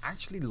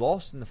 Actually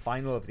lost in the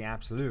final of the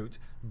absolute,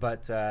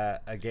 but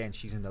again,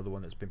 she's another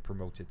one that's been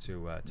promoted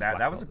to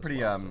that was a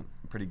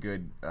pretty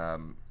good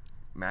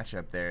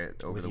matchup there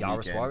over with the Yara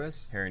weekend.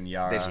 Suarez? Her and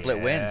Yara. They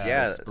split wins,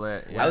 yeah.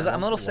 I'm a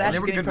little sad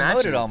she's getting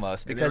promoted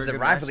almost because the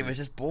rivalry was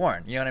just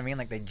born. You know what I mean?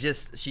 Like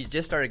she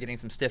just started getting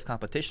some stiff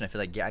competition. I feel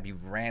like Gabby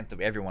ran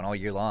through everyone all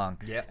year long.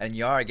 Yeah. And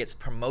Yara gets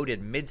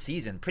promoted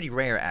mid-season. Pretty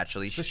rare,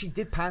 actually. So she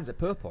did Pans at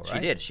Purple, right? She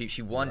did.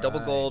 She won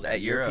double gold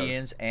at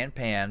Europeans and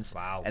Pans.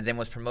 Wow. And then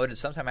was promoted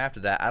sometime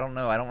after that. I don't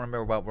know. I don't remember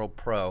about World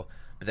Pro.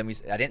 But then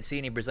I didn't see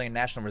any Brazilian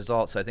national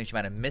results, so I think she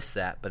might have missed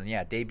that. But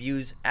yeah,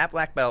 debuts at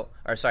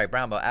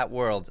brown belt at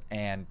Worlds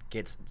and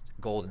gets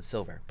gold and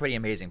silver. Pretty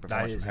amazing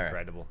performance from her. That is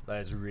incredible. That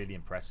is really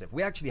impressive.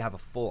 We actually have a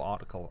full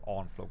article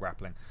on Flow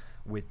Grappling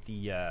with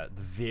the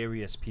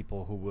various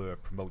people who were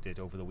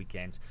promoted over the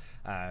weekend,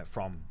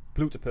 from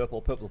blue to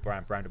purple, purple to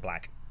brown, brown to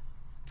black.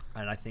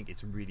 And I think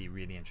it's really,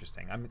 really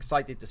interesting. I'm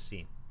excited to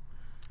see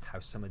how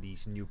some of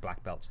these new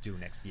black belts do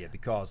next year,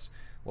 because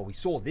we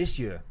saw this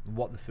year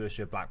what the first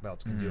year black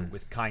belts can do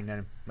with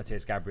Kainen,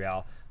 Mateus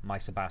Gabriel,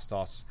 Maisa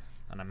Bastos,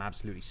 and I'm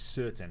absolutely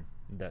certain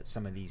that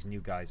some of these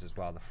new guys as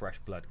well, the fresh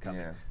blood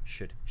coming,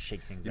 should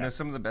shake things up. You know,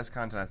 some of the best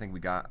content I think we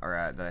got,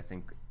 that I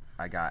think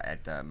I got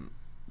at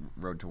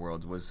Road to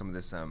Worlds, was some of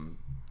this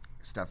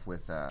stuff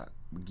with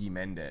Guy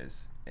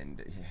Mendez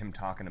and him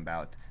talking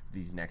about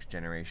these next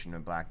generation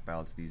of black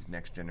belts, these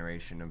next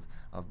generation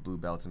of blue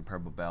belts and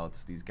purple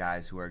belts, these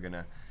guys who are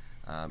gonna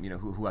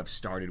who have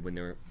started when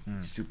they were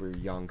super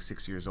young,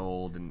 6 years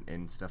old,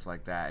 and stuff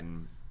like that,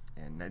 and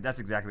that's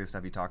exactly the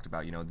stuff he talked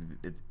about. You know,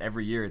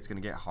 every year it's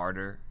going to get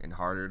harder and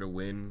harder to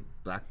win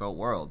black belt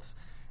worlds,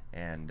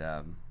 and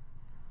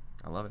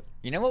I love it.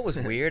 You know what was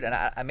weird, and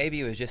I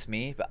maybe it was just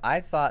me, but I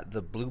thought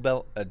the blue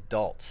belt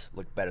adults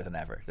looked better than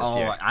ever this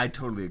year. I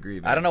totally agree,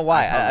 man. I don't know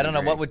why. I don't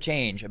know what would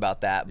change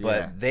about that,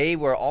 but they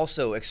were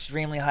also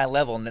extremely high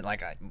level, and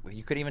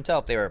you couldn't even tell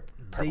if they were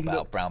purple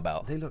belt, brown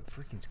belt. They looked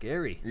freaking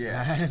scary.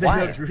 Yeah.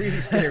 They looked really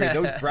scary.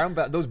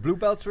 Those blue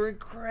belts were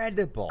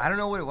incredible. I don't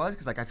know what it was,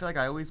 because I feel like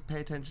I always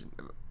pay attention,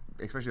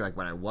 especially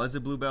when I was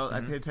a blue belt.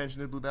 I paid attention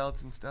to blue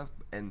belts and stuff.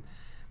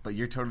 But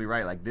you're totally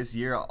right. Like this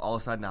year, all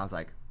of a sudden, I was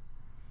like,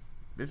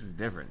 this is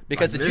different.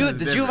 Because the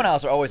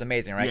juveniles are always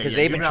amazing, right? Because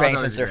they've been trained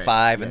since they're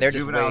 5, and they're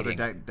just waiting.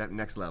 Juveniles are that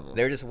next level.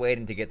 They're just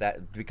waiting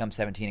to become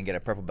 17 and get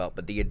a purple belt.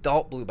 But the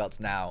adult blue belts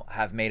now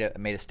have made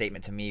a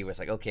statement to me where it's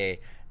like, okay,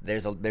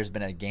 there's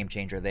been a game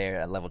changer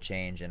there, a level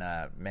change, and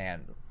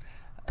man,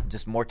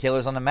 just more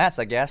killers on the mats,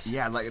 I guess.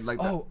 Yeah,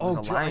 those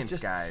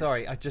Alliance guys.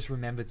 Sorry, I just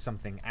remembered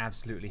something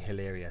absolutely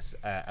hilarious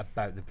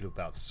about the blue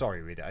belts.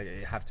 Sorry, Rita,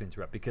 I have to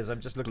interrupt because I'm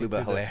just looking. Blue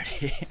belt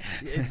hilarity.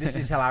 This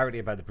is hilarity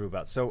about the blue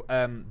belt. So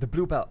the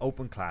blue belt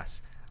open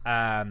class,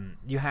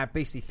 you had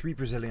basically 3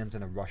 Brazilians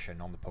and a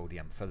Russian on the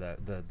podium for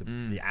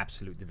the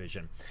absolute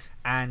division,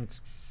 and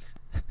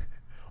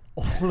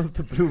all of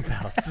the blue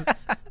belts.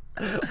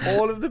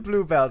 All of the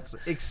blue belts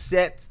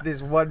except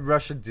this one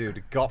Russian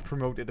dude got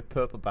promoted to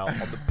purple belt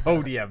on the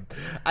podium,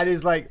 and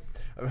it's like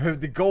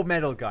the gold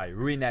medal guy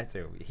Rui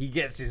Neto, he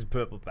gets his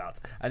purple belt,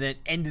 and then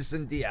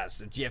Anderson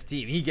Diaz of GF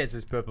Team, he gets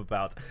his purple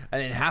belt,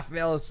 and then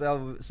Rafael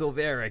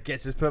Silveira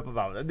gets his purple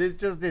belt, and there's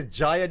just this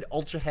giant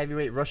ultra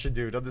heavyweight Russian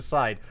dude on the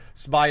side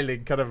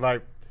smiling, kind of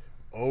like,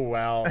 oh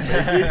well,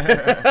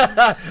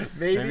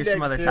 maybe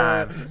some other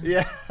time.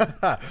 Yeah,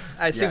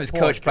 I assume his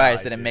coach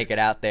Price didn't make it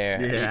out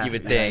there. Yeah, you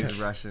would think. He's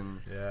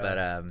Russian. Yeah. But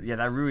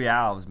that Rui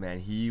Alves, man,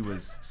 he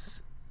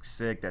was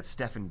sick. That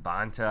Stefan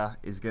Banta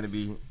is gonna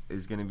be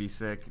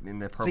sick in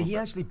the purple. So he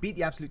actually beat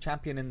the absolute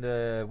champion in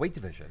the weight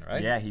division,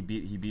 right? Yeah, he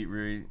beat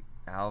Rui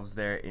Alves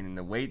there in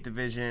the weight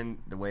division.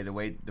 The way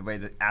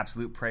the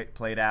absolute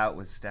played out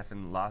was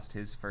Stefan lost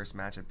his first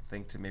match, I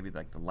think, to maybe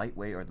like the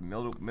lightweight or the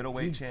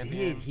middleweight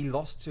champion. He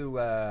lost to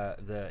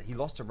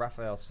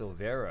Rafael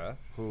Silveira,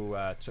 who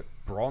took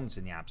bronze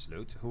in the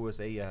absolute, who was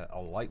a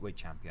lightweight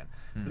champion.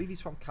 I believe he's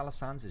from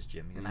Calasanz's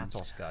gym. He's an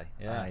Atos guy.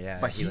 Yeah,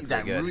 but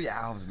that Rui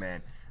Alves,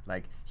 man,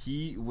 like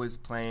he was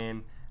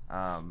playing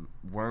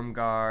worm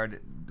guard,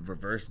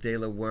 reverse de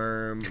la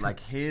worm, like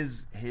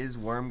his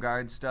worm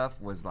guard stuff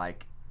was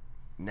like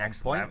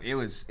next level. It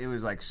was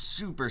like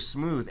super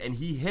smooth, and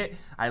he hit.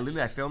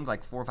 I filmed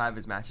like 4 or 5 of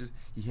his matches.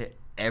 He hit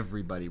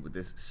everybody with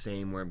this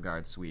same worm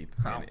guard sweep.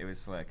 Wow. And it was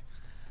slick.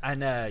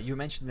 And you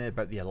mentioned there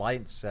about the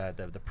Alliance,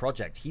 the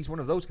project. He's one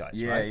of those guys,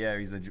 yeah, right? Yeah,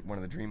 he's one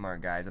of the Dream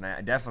Mart guys, and I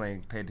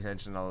definitely paid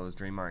attention to all those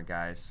Dream Mart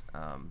guys.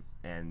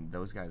 And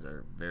those guys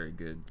are very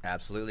good.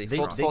 Absolutely,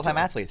 full-time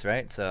athletes,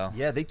 right? So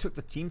yeah, they took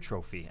the team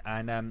trophy,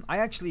 and I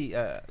actually,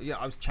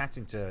 I was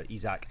chatting to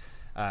Isaac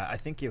I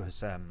think it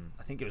was on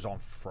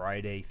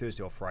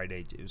Thursday or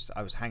Friday.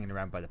 I was hanging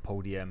around by the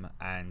podium,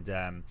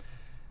 and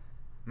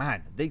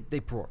man, they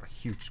brought a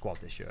huge squad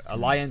this year.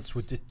 Alliance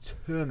were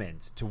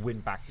determined to win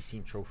back the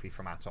team trophy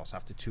from Atos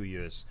after 2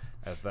 years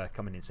of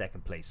coming in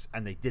second place,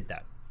 and they did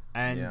that.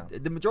 And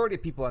the majority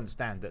of people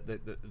understand that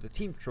the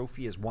team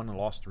trophy is won and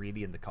lost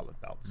really in the colored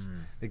belts,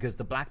 because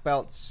the black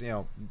belts,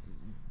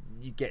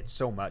 you get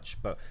so much,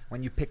 but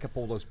when you pick up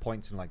all those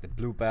points in like the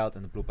blue belt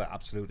and the blue belt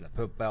absolute and the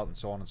purple belt and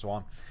so on and so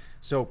on.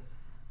 So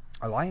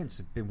Alliance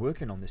have been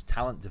working on this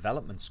talent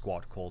development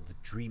squad called the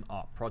Dream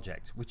Art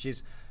Project, which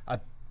is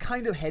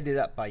kind of headed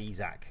up by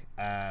Isaac.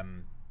 I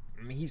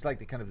mean, he's like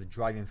the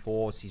driving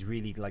force. He's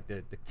really like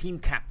the team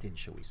captain,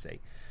 shall we say.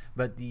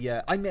 But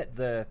I met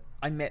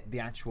the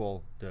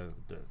actual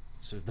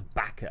sort of the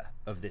backer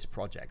of this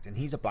project, and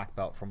he's a black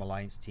belt from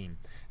Alliance team,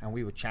 and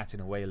we were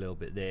chatting away a little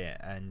bit there,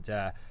 and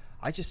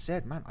I just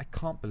said, man, I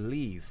can't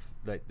believe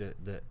like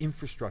the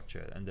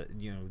infrastructure and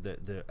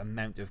the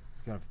amount of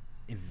kind of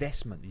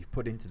investment that you've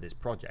put into this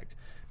project,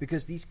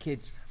 because these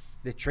kids,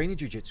 they're training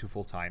jiu-jitsu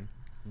full time.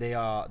 They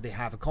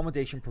have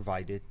accommodation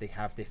provided. They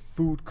have their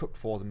food cooked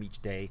for them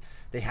each day.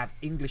 They have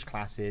English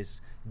classes.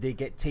 They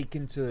get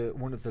taken to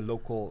one of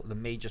the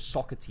major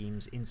soccer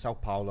teams in Sao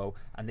Paulo,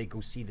 and they go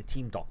see the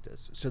team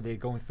doctors. So they're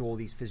going through all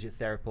these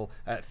physical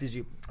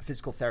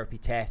therapy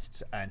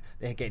tests, and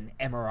they're getting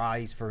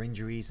MRIs for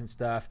injuries and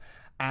stuff.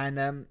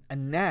 And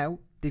now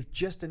they've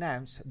just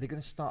announced they're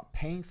going to start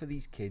paying for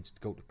these kids to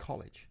go to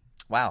college.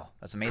 Wow,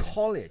 that's amazing.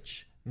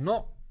 College,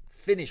 not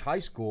finish high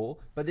school,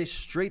 but they're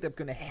straight up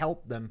going to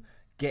help them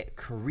get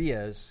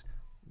careers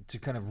to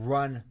kind of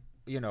run,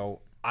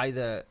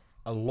 either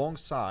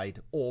alongside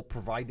or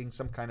providing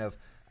some kind of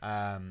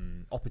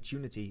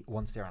opportunity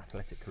once their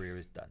athletic career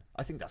is done.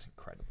 I think that's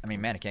incredible. I mean,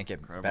 man, it can't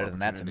get better than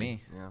that to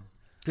me. Yeah.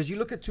 Because you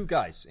look at two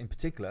guys in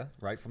particular,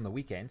 right, from the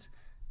weekend,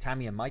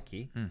 Tammy and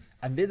Mikey,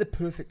 and they're the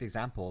perfect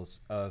examples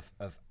of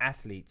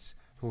athletes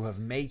who have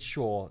made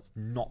sure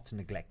not to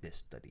neglect their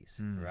studies,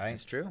 right?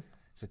 That's true.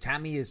 So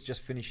Tammy is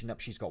just finishing up.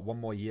 She's got one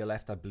more year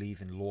left, I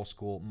believe, in law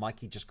school.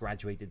 Mikey just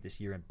graduated this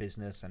year in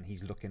business, and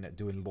he's looking at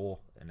doing law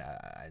and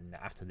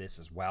after this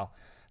as well.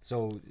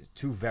 So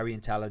two very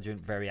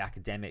intelligent, very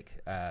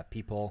academic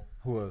people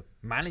who have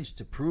managed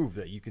to prove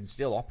that you can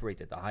still operate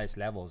at the highest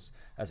levels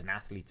as an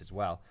athlete as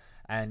well.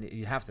 And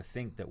you have to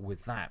think that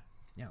with that,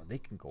 they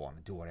can go on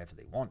and do whatever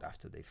they want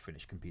after they've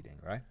finished competing,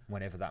 right?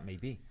 Whenever that may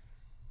be.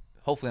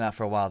 Hopefully not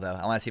for a while, though.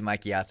 I want to see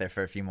Mikey out there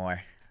for a few more.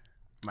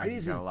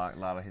 Mikey's got a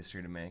lot of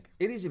history to make.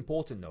 It is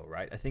important, though,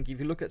 right? I think if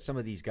you look at some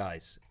of these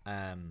guys,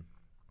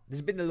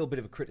 there's been a little bit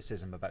of a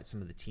criticism about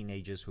some of the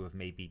teenagers who have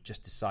maybe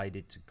just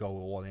decided to go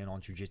all in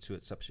on jiu-jitsu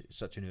at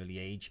such an early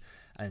age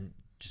and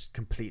just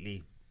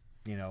completely,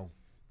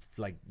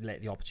 like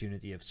let the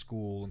opportunity of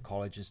school and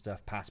college and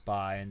stuff pass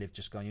by, and they've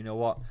just gone, you know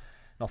what?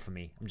 Not for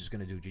me. I'm just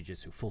going to do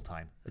jiu-jitsu full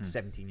time at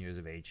 17 years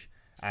of age.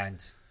 And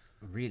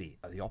really,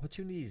 are the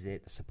opportunities there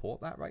to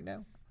support that right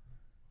now?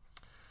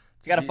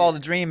 You got to follow the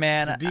dream,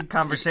 man. It's a deep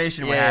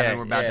conversation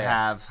we're about to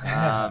have.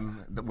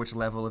 Which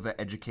level of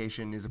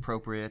education is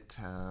appropriate?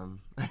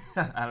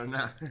 I don't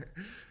know.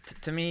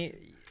 To me,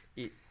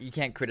 you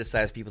can't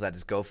criticize people that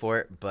just go for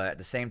it, but at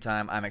the same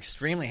time, I'm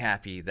extremely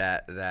happy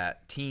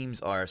that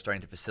teams are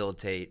starting to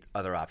facilitate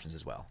other options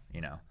as well,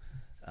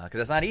 because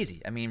that's not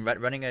easy. I mean,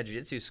 running a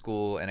jiu-jitsu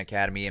school and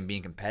academy and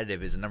being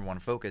competitive is the number one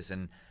focus,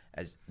 and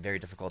is very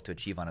difficult to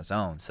achieve on its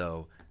own.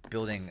 So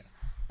building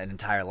an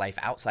entire life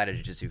outside of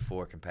jiu-jitsu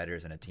for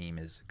competitors and a team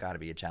has got to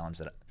be a challenge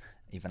that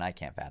even I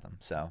can't fathom.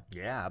 So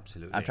yeah,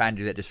 absolutely. I'm trying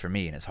to do that just for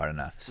me, and it's hard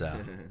enough. So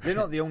they're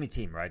not the only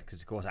team, right?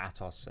 Because of course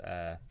Atos,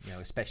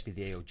 especially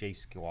the AOJ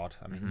squad.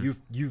 I mean,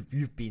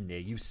 you've been there,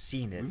 you've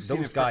seen it.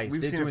 Those guys,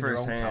 they're doing their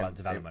own talent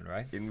development,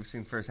 right? And we've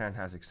seen firsthand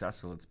how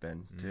successful it's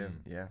been too.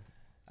 Yeah,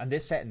 and they're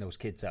setting those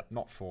kids up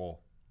not for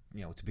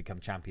to become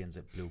champions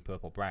at blue,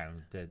 purple,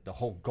 brown. The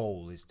whole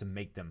goal is to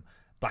make them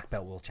black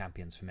belt world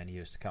champions for many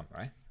years to come,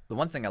 right? The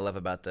one thing I love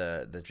about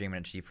the Dream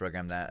and Achieve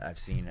program that I've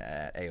seen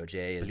at AOJ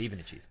is Believe and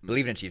Achieve.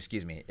 Believe and Achieve,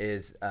 excuse me,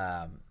 is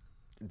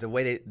the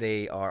way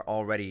they are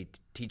already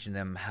teaching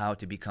them how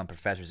to become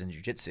professors in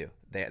jiu-jitsu.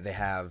 They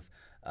have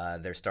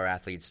their star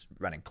athletes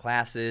running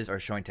classes or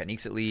showing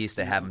techniques at least.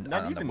 They have them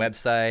on the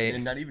website.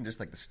 And not even just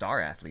like the star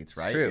athletes,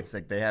 right? It's true. It's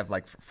like they have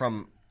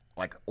from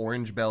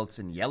orange belts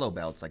and yellow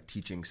belts, like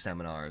teaching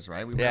seminars,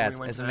 right?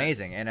 It's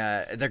amazing, and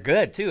they're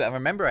good too. I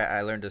remember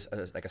I learned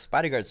a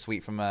spider guard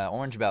sweep from an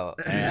orange belt,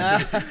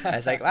 and I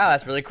was like, wow,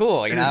 that's really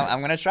cool.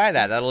 I'm gonna try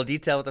that. That'll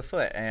detail with the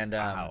foot, and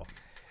wow.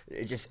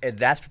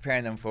 That's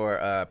preparing them for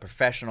a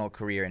professional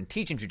career in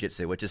teaching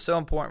jiu-jitsu, which is so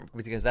important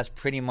because that's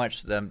pretty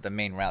much the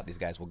main route these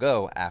guys will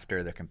go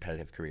after their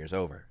competitive career is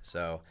over.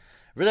 So,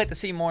 really like to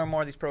see more and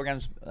more of these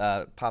programs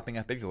popping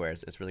up everywhere.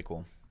 It's really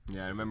cool.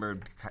 Yeah, I remember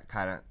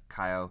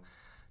Kaio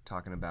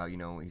talking about,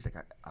 he's like,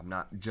 I'm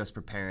not just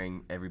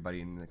preparing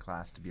everybody in the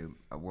class to be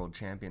a world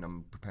champion.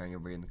 I'm preparing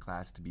everybody in the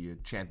class to be a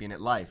champion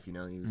at life. He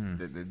was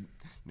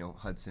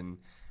Hudson,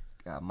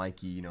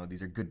 Mikey.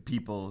 These are good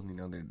people.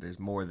 There's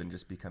more than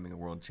just becoming a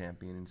world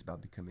champion. It's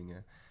about becoming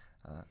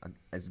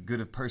as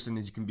good a person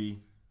as you can be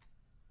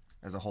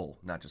as a whole,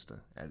 not just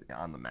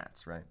on the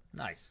mats, right?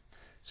 Nice.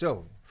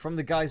 So, from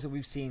the guys that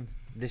we've seen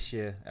this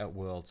year at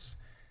Worlds,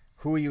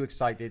 who are you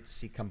excited to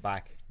see come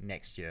back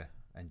next year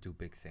and do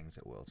big things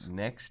at Worlds?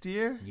 Next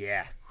year?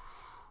 Yeah.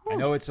 I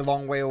know it's a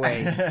long way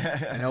away.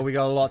 I know we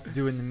got a lot to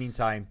do in the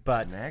meantime,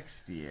 but...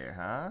 Next year,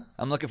 huh?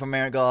 I'm looking for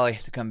Marigali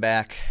to come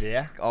back.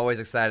 Yeah? Always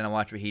excited to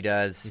watch what he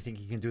does. You think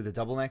he can do the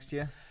double next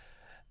year?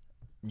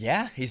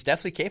 Yeah, he's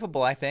definitely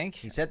capable, I think.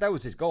 He said that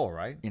was his goal,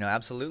 right?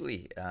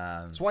 Absolutely.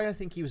 That's why I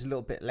think he was a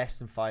little bit less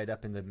than fired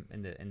up in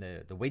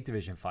the weight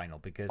division final,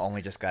 because...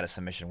 Only just got a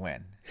submission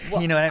win.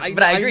 Well, you know what I mean?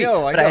 But I agree.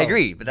 I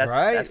agree. But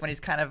that's when he's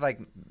kind of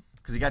like...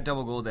 Because he got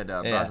double gold at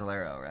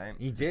Brasileiro, right?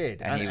 He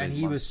did. And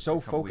he was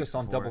so focused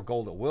on double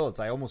gold at Worlds.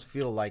 I almost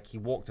feel like he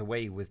walked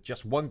away with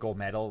just one gold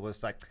medal. It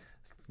was like,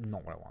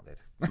 not what I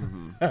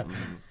wanted.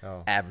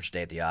 Oh. Average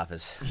day at the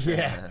office.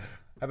 Yeah. How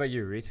about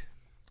you, Reed?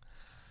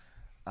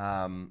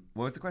 What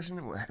was the question?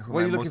 Who What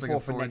are you am I looking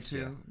most for forward next to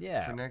year?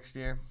 Yeah. For next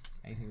year?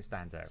 Anything that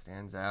stands out?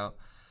 Stands out.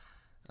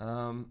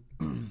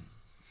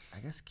 I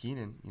guess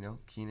Keenan.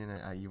 Keenan,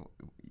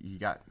 you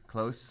got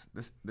close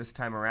this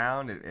time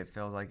around. It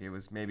feels like it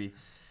was maybe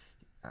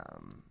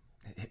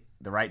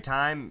the right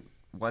time.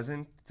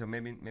 Wasn't, so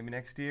maybe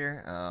next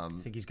year.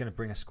 Think he's going to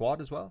bring a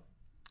squad as well?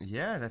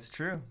 Yeah, that's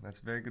true. That's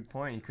a very good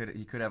point.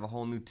 He could have a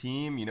whole new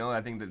team.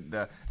 I think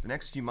that the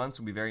next few months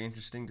will be very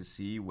interesting to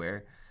see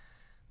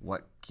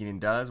what Keenan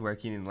does, where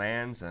Keenan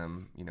lands.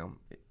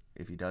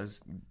 If he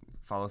does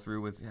follow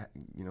through with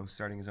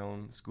starting his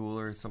own school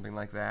or something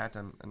like that.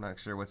 I'm not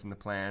sure what's in the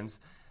plans.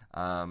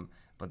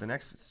 But the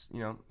next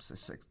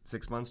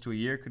 6 months to a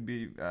year could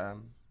be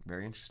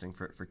very interesting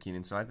for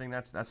Keenan. So I think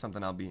that's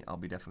something I'll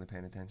be definitely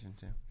paying attention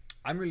to.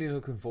 I'm really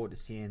looking forward to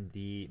seeing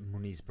the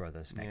Muniz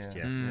brothers next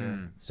year.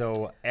 Yeah.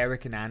 So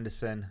Eric and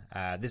Anderson,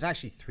 there's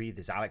actually 3.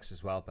 There's Alex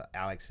as well, but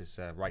Alex is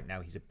right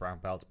now he's a brown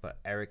belt. But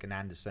Eric and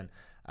Anderson,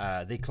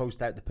 they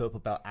closed out the purple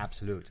belt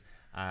absolute.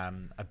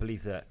 I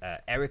believe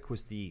that Eric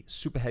was the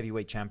super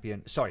heavyweight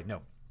champion. Sorry,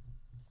 no.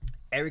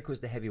 Eric was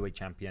the heavyweight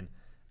champion.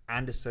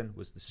 Anderson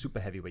was the super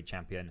heavyweight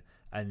champion,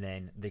 and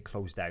then they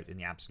closed out in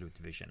the absolute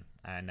division.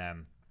 And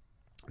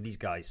these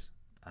guys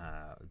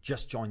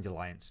just joined the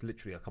Alliance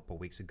literally a couple of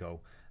weeks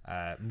ago.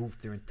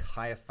 Moved their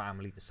entire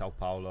family to Sao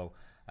Paulo.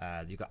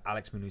 You've got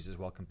Alex Muniz as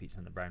well, competes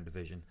in the brown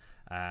division.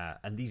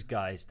 And these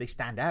guys, they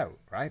stand out,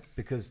 right?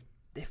 Because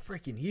they're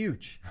freaking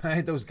huge,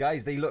 right? Those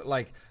guys, they look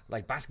like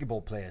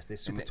basketball players. They're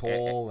super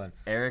tall. And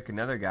Eric,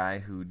 another guy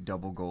who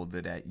double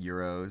golded at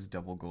Euros,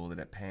 double golded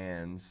at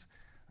Pans.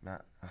 I'm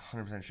not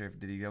 100% sure if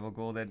did he double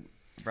gold at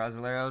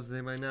Brasileiros. Does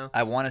anybody know?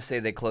 I want to say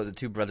the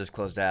 2 brothers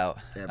closed out.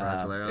 Yeah,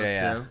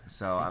 Brasileiros too.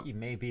 So I think he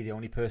may be the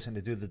only person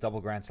to do the double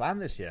Grand Slam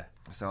this year.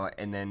 So,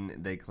 and then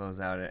they close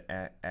out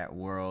at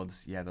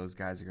Worlds. Yeah, those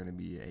guys are going to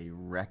be a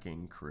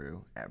wrecking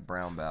crew at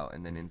brown belt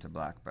and then into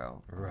black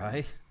belt.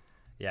 Right.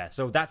 Yeah,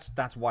 so that's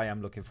why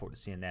I'm looking forward to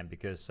seeing them,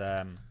 because,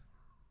 Eric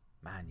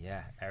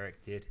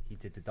did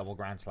the double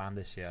Grand Slam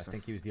this year. So I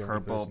think he was the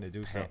only person to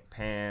do so.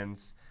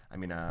 Pans, at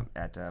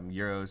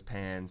Euros,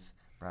 Pans,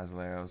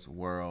 Brasileiros,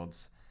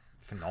 Worlds.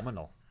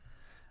 Phenomenal.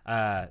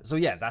 So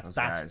yeah,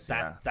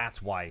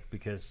 that's why,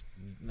 because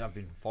I've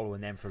been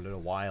following them for a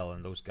little while,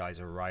 and those guys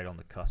are right on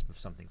the cusp of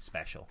something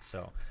special.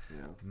 So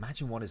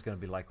imagine what it's going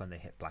to be like when they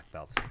hit black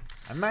belts.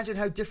 Imagine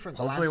how different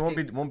the landscape...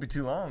 Hopefully it won't be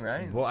too long,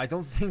 right? Well, I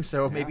don't think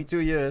so. Maybe 2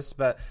 years,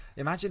 but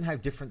imagine how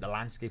different the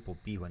landscape will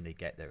be when they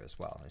get there as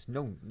well.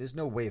 There's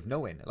no way of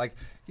knowing. Like,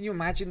 can you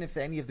imagine if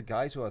any of the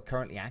guys who are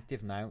currently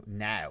active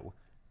now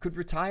could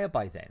retire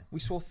by then? We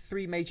saw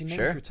 3 major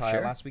names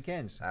retire last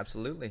weekend.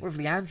 Absolutely. What if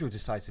Leandro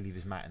decides to leave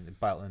his belt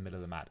in the middle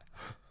of the mat?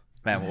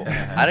 Man,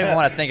 I don't even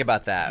want to think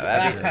about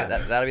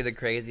that. That'd be the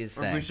craziest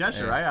thing.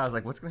 Buchecha, right? I was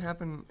like, what's going to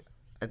happen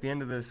at the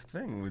end of this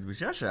thing with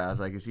Buchecha? I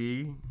was like, is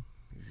he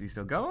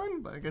still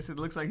going? But I guess it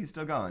looks like he's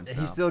still going. So.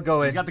 He's still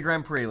going. He's got the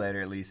Grand Prix later,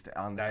 at least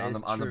on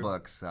the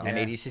books. So. And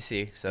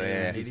ADCC. So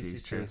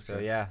ADCC. So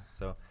yeah.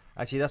 So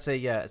actually, that's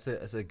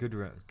a good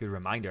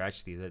reminder.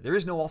 Actually, that there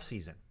is no off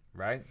season.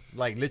 Right?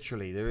 Like,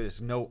 literally, there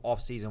is no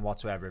off-season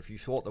whatsoever. If you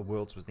thought the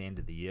Worlds was the end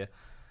of the year,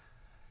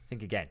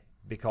 think again,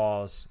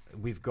 because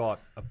we've got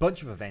a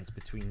bunch of events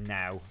between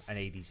now and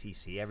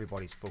ADCC.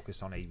 Everybody's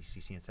focused on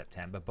ADCC in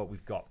September, but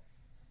we've got,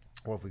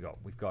 what have we got?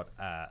 We've got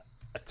a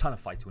ton of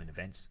fight-to-win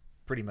events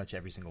pretty much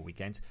every single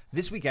weekend.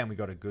 This weekend, we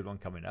got a good one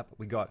coming up.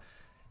 We got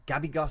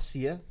Gabby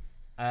Garcia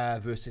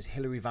versus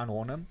Hilary Van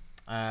Ornum.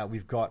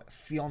 We've got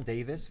Fionn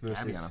Davis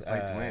versus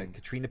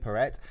Katrina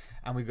Perret,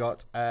 and we've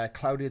got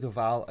Claudia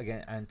Doval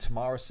again and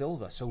Tamara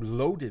Silva. So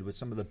loaded with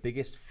some of the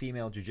biggest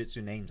female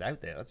jiu-jitsu names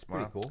out there. That's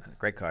pretty cool.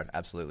 Great card,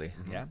 absolutely.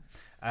 Yeah.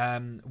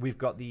 We've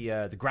got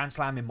the Grand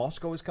Slam in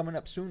Moscow is coming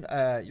up soon.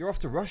 You're off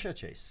to Russia,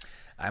 Chase.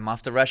 I'm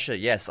off to Russia,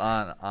 yes,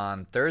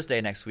 on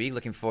Thursday next week.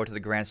 Looking forward to the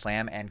Grand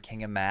Slam and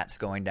King of Mats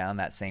going down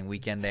that same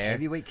weekend there.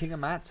 Heavyweight King of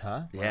Mats,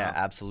 huh? Yeah, wow.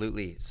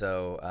 Absolutely.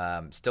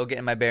 So still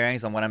getting my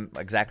bearings on what I'm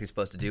exactly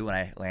supposed to do when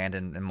I land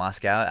in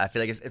Moscow. I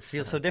feel like it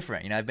feels so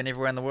different. I've been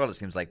everywhere in the world, it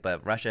seems like,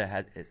 but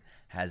Russia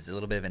has a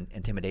little bit of an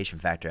intimidation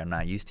factor I'm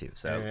not used to.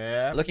 So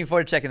Yeah. looking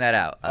forward to checking that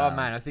out. Oh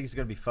man, I think it's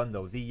going to be fun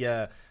though.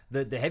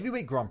 The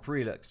heavyweight Grand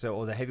Prix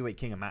or the heavyweight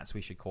King of Mats,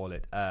 we should call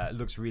it,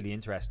 looks really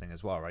interesting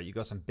as well, right? You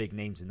got some big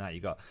names in that.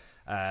 You got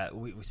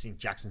we've seen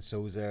Jackson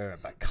Souza,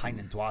 but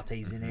Kaynan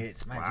Duarte's in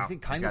it. Man, Wow. do you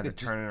think These Kaynan guys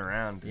could are turning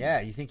around.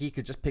 Yeah, you think he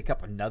could just pick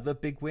up another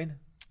big win?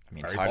 I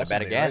mean, it's Very hard to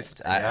bet possibly,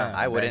 against. right?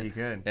 I wouldn't. He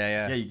could.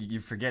 Yeah.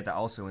 You forget that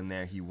also in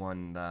there he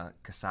won the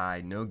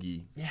Kasai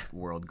Nogi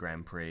World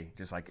Grand Prix,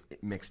 just like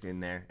mixed in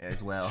there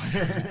as well.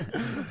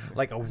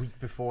 Like a week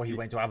before he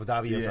went to Abu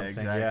Dhabi or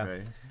something.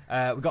 Exactly.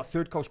 Yeah. We've got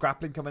Third Coast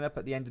Grappling coming up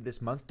at the end of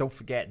this month. Don't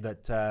forget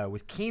that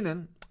with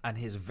Keenan and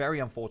his very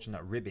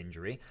unfortunate rib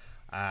injury,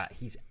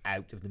 he's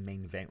out of the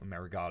main event with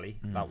Merigali.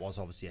 That was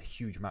obviously a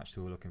huge match that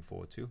we were looking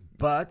forward to.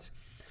 But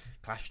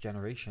Clash of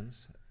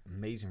Generations,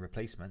 amazing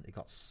replacement. They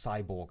got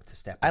Cyborg to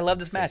step up. I love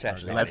this match,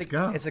 actually. Let's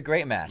go. It's a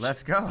great match.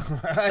 Let's go.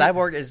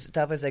 Cyborg is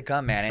tough as they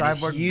come, man. And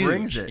Cyborg he's huge,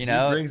 brings it. You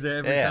know? He brings it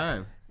every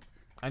time.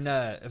 And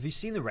have you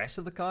seen the rest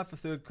of the card for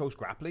Third Coast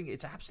Grappling?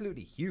 It's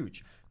absolutely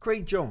huge.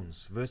 Craig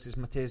Jones versus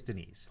Matej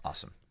Deniz.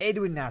 Awesome.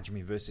 Edwin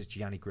Najmi versus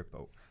Gianni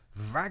Grippo.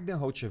 Wagner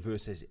Hocha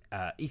versus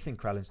Ethan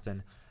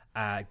Krellinston.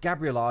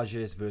 Gabriel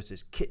Arges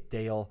versus Kit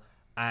Dale.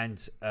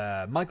 And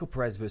Michael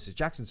Perez versus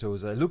Jackson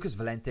Souza. Lucas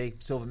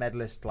Valente, silver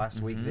medalist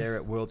last week there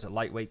at Worlds at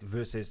lightweight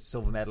versus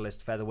silver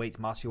medalist featherweight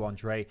Marcio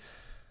Andre.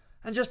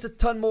 And just a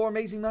ton more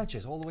amazing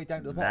matches all the way down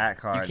to the bottom. That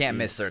card You can't is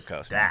miss Third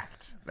Coast, man.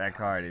 stacked. That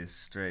card is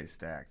straight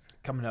stacked.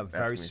 Coming up That's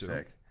very gonna be soon.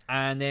 sick.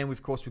 And then,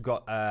 of course, we've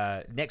got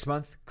next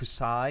month,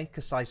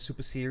 Kasai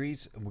Super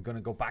Series. And we're going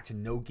to go back to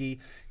Nogi.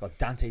 Got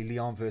Dante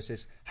Leon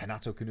versus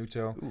Hanato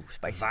Kanuto. Ooh,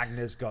 spicy.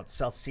 Wagner's got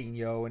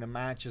Celcinho in a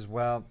match as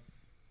well.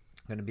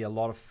 Going to be a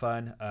lot of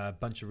fun. A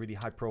bunch of really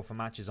high-profile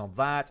matches on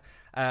that.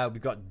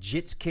 We've got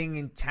Jits King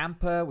in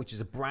Tampa, which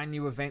is a brand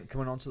new event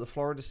coming onto the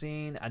Florida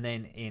scene. And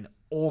then in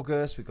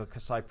August, we've got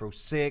Kasai Pro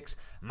 6,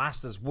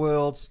 Masters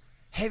Worlds,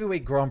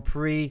 Heavyweight Grand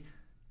Prix,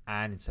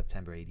 and in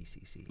September,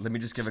 ADCC. Let me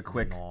just give a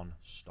quick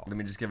non-stop. Let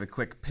me just give a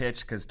quick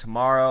pitch because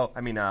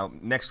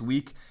next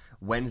week,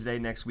 Wednesday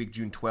next week,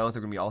 June 12th,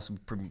 we're going to be also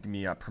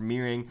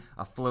premiering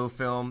a flow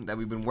film that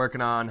we've been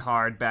working on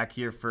hard back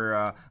here for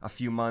a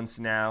few months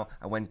now.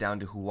 I went down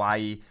to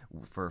Hawaii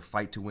for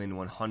Fight to Win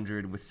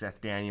 100 with Seth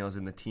Daniels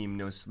and the Team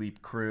No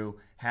Sleep crew.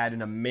 Had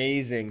an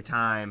amazing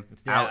time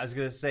I was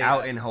going to say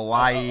out in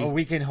Hawaii. A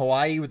week in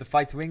Hawaii with the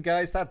Fight to Win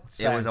guys. That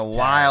It was a sounds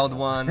wild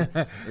terrible.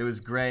 one. It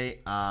was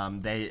great.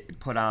 They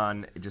put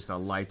on just a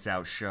lights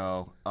out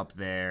show up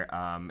there.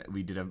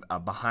 We did a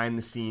behind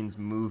the scenes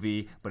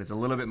movie, but it's a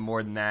little bit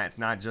more than that. It's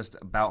not just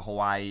about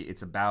Hawaii.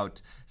 It's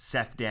about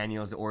Seth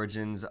Daniels, the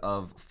origins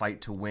of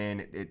Fight to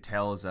Win. It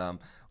tells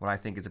what I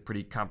think is a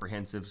pretty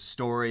comprehensive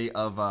story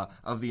of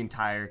the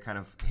entire kind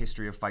of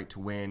history of Fight to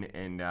Win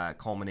and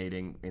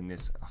culminating in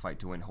this Fight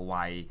to Win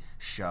Hawaii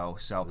show.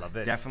 So Love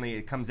it. definitely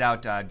it comes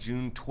out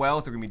June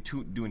 12th. We're going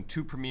to be doing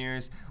two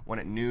premieres, one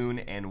at noon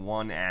and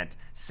one at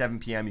 7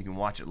 p.m. You can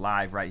watch it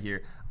live right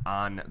here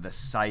on the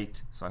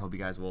site. So I hope you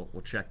guys will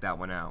check that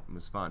one out. It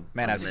was fun.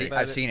 Man, I've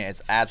seen it.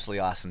 It's absolutely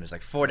awesome. There's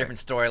like 4 different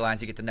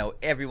storylines. You get to know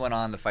everyone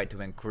on the Fight to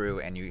Win crew,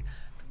 and you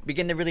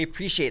begin to really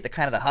appreciate the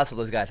kind of the hustle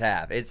those guys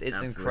have. It's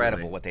Absolutely.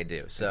 incredible what they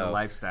do. So It's a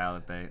lifestyle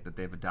that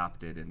they've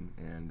adopted,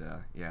 and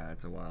yeah,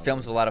 it's a wild.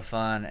 film's a lot of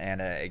fun,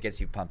 and it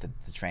gets you pumped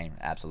to train.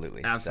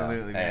 Absolutely.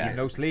 Absolutely, So, man. yeah.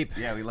 No sleep.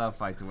 Yeah, we love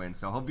Fight to Win.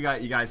 So hope you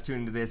guys tune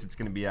into this. It's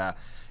gonna be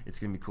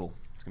cool.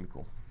 It's gonna be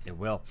cool. It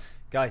will.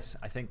 Guys,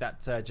 I think that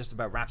just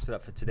about wraps it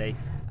up for today.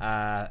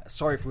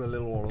 Sorry if we're a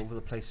little all over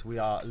the place. We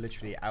are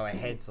literally, our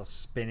heads are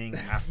spinning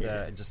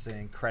after just an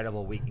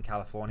incredible week in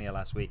California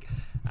last week.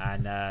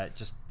 And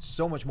just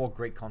so much more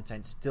great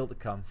content still to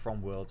come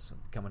from Worlds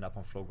coming up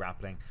on Flow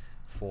Grappling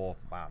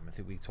I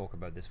think we talk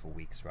about this for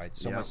weeks, right?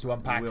 So Yeah, much to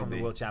unpack we will from the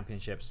be. World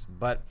Championships.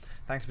 But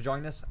thanks for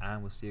joining us,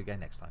 and we'll see you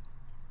again next time.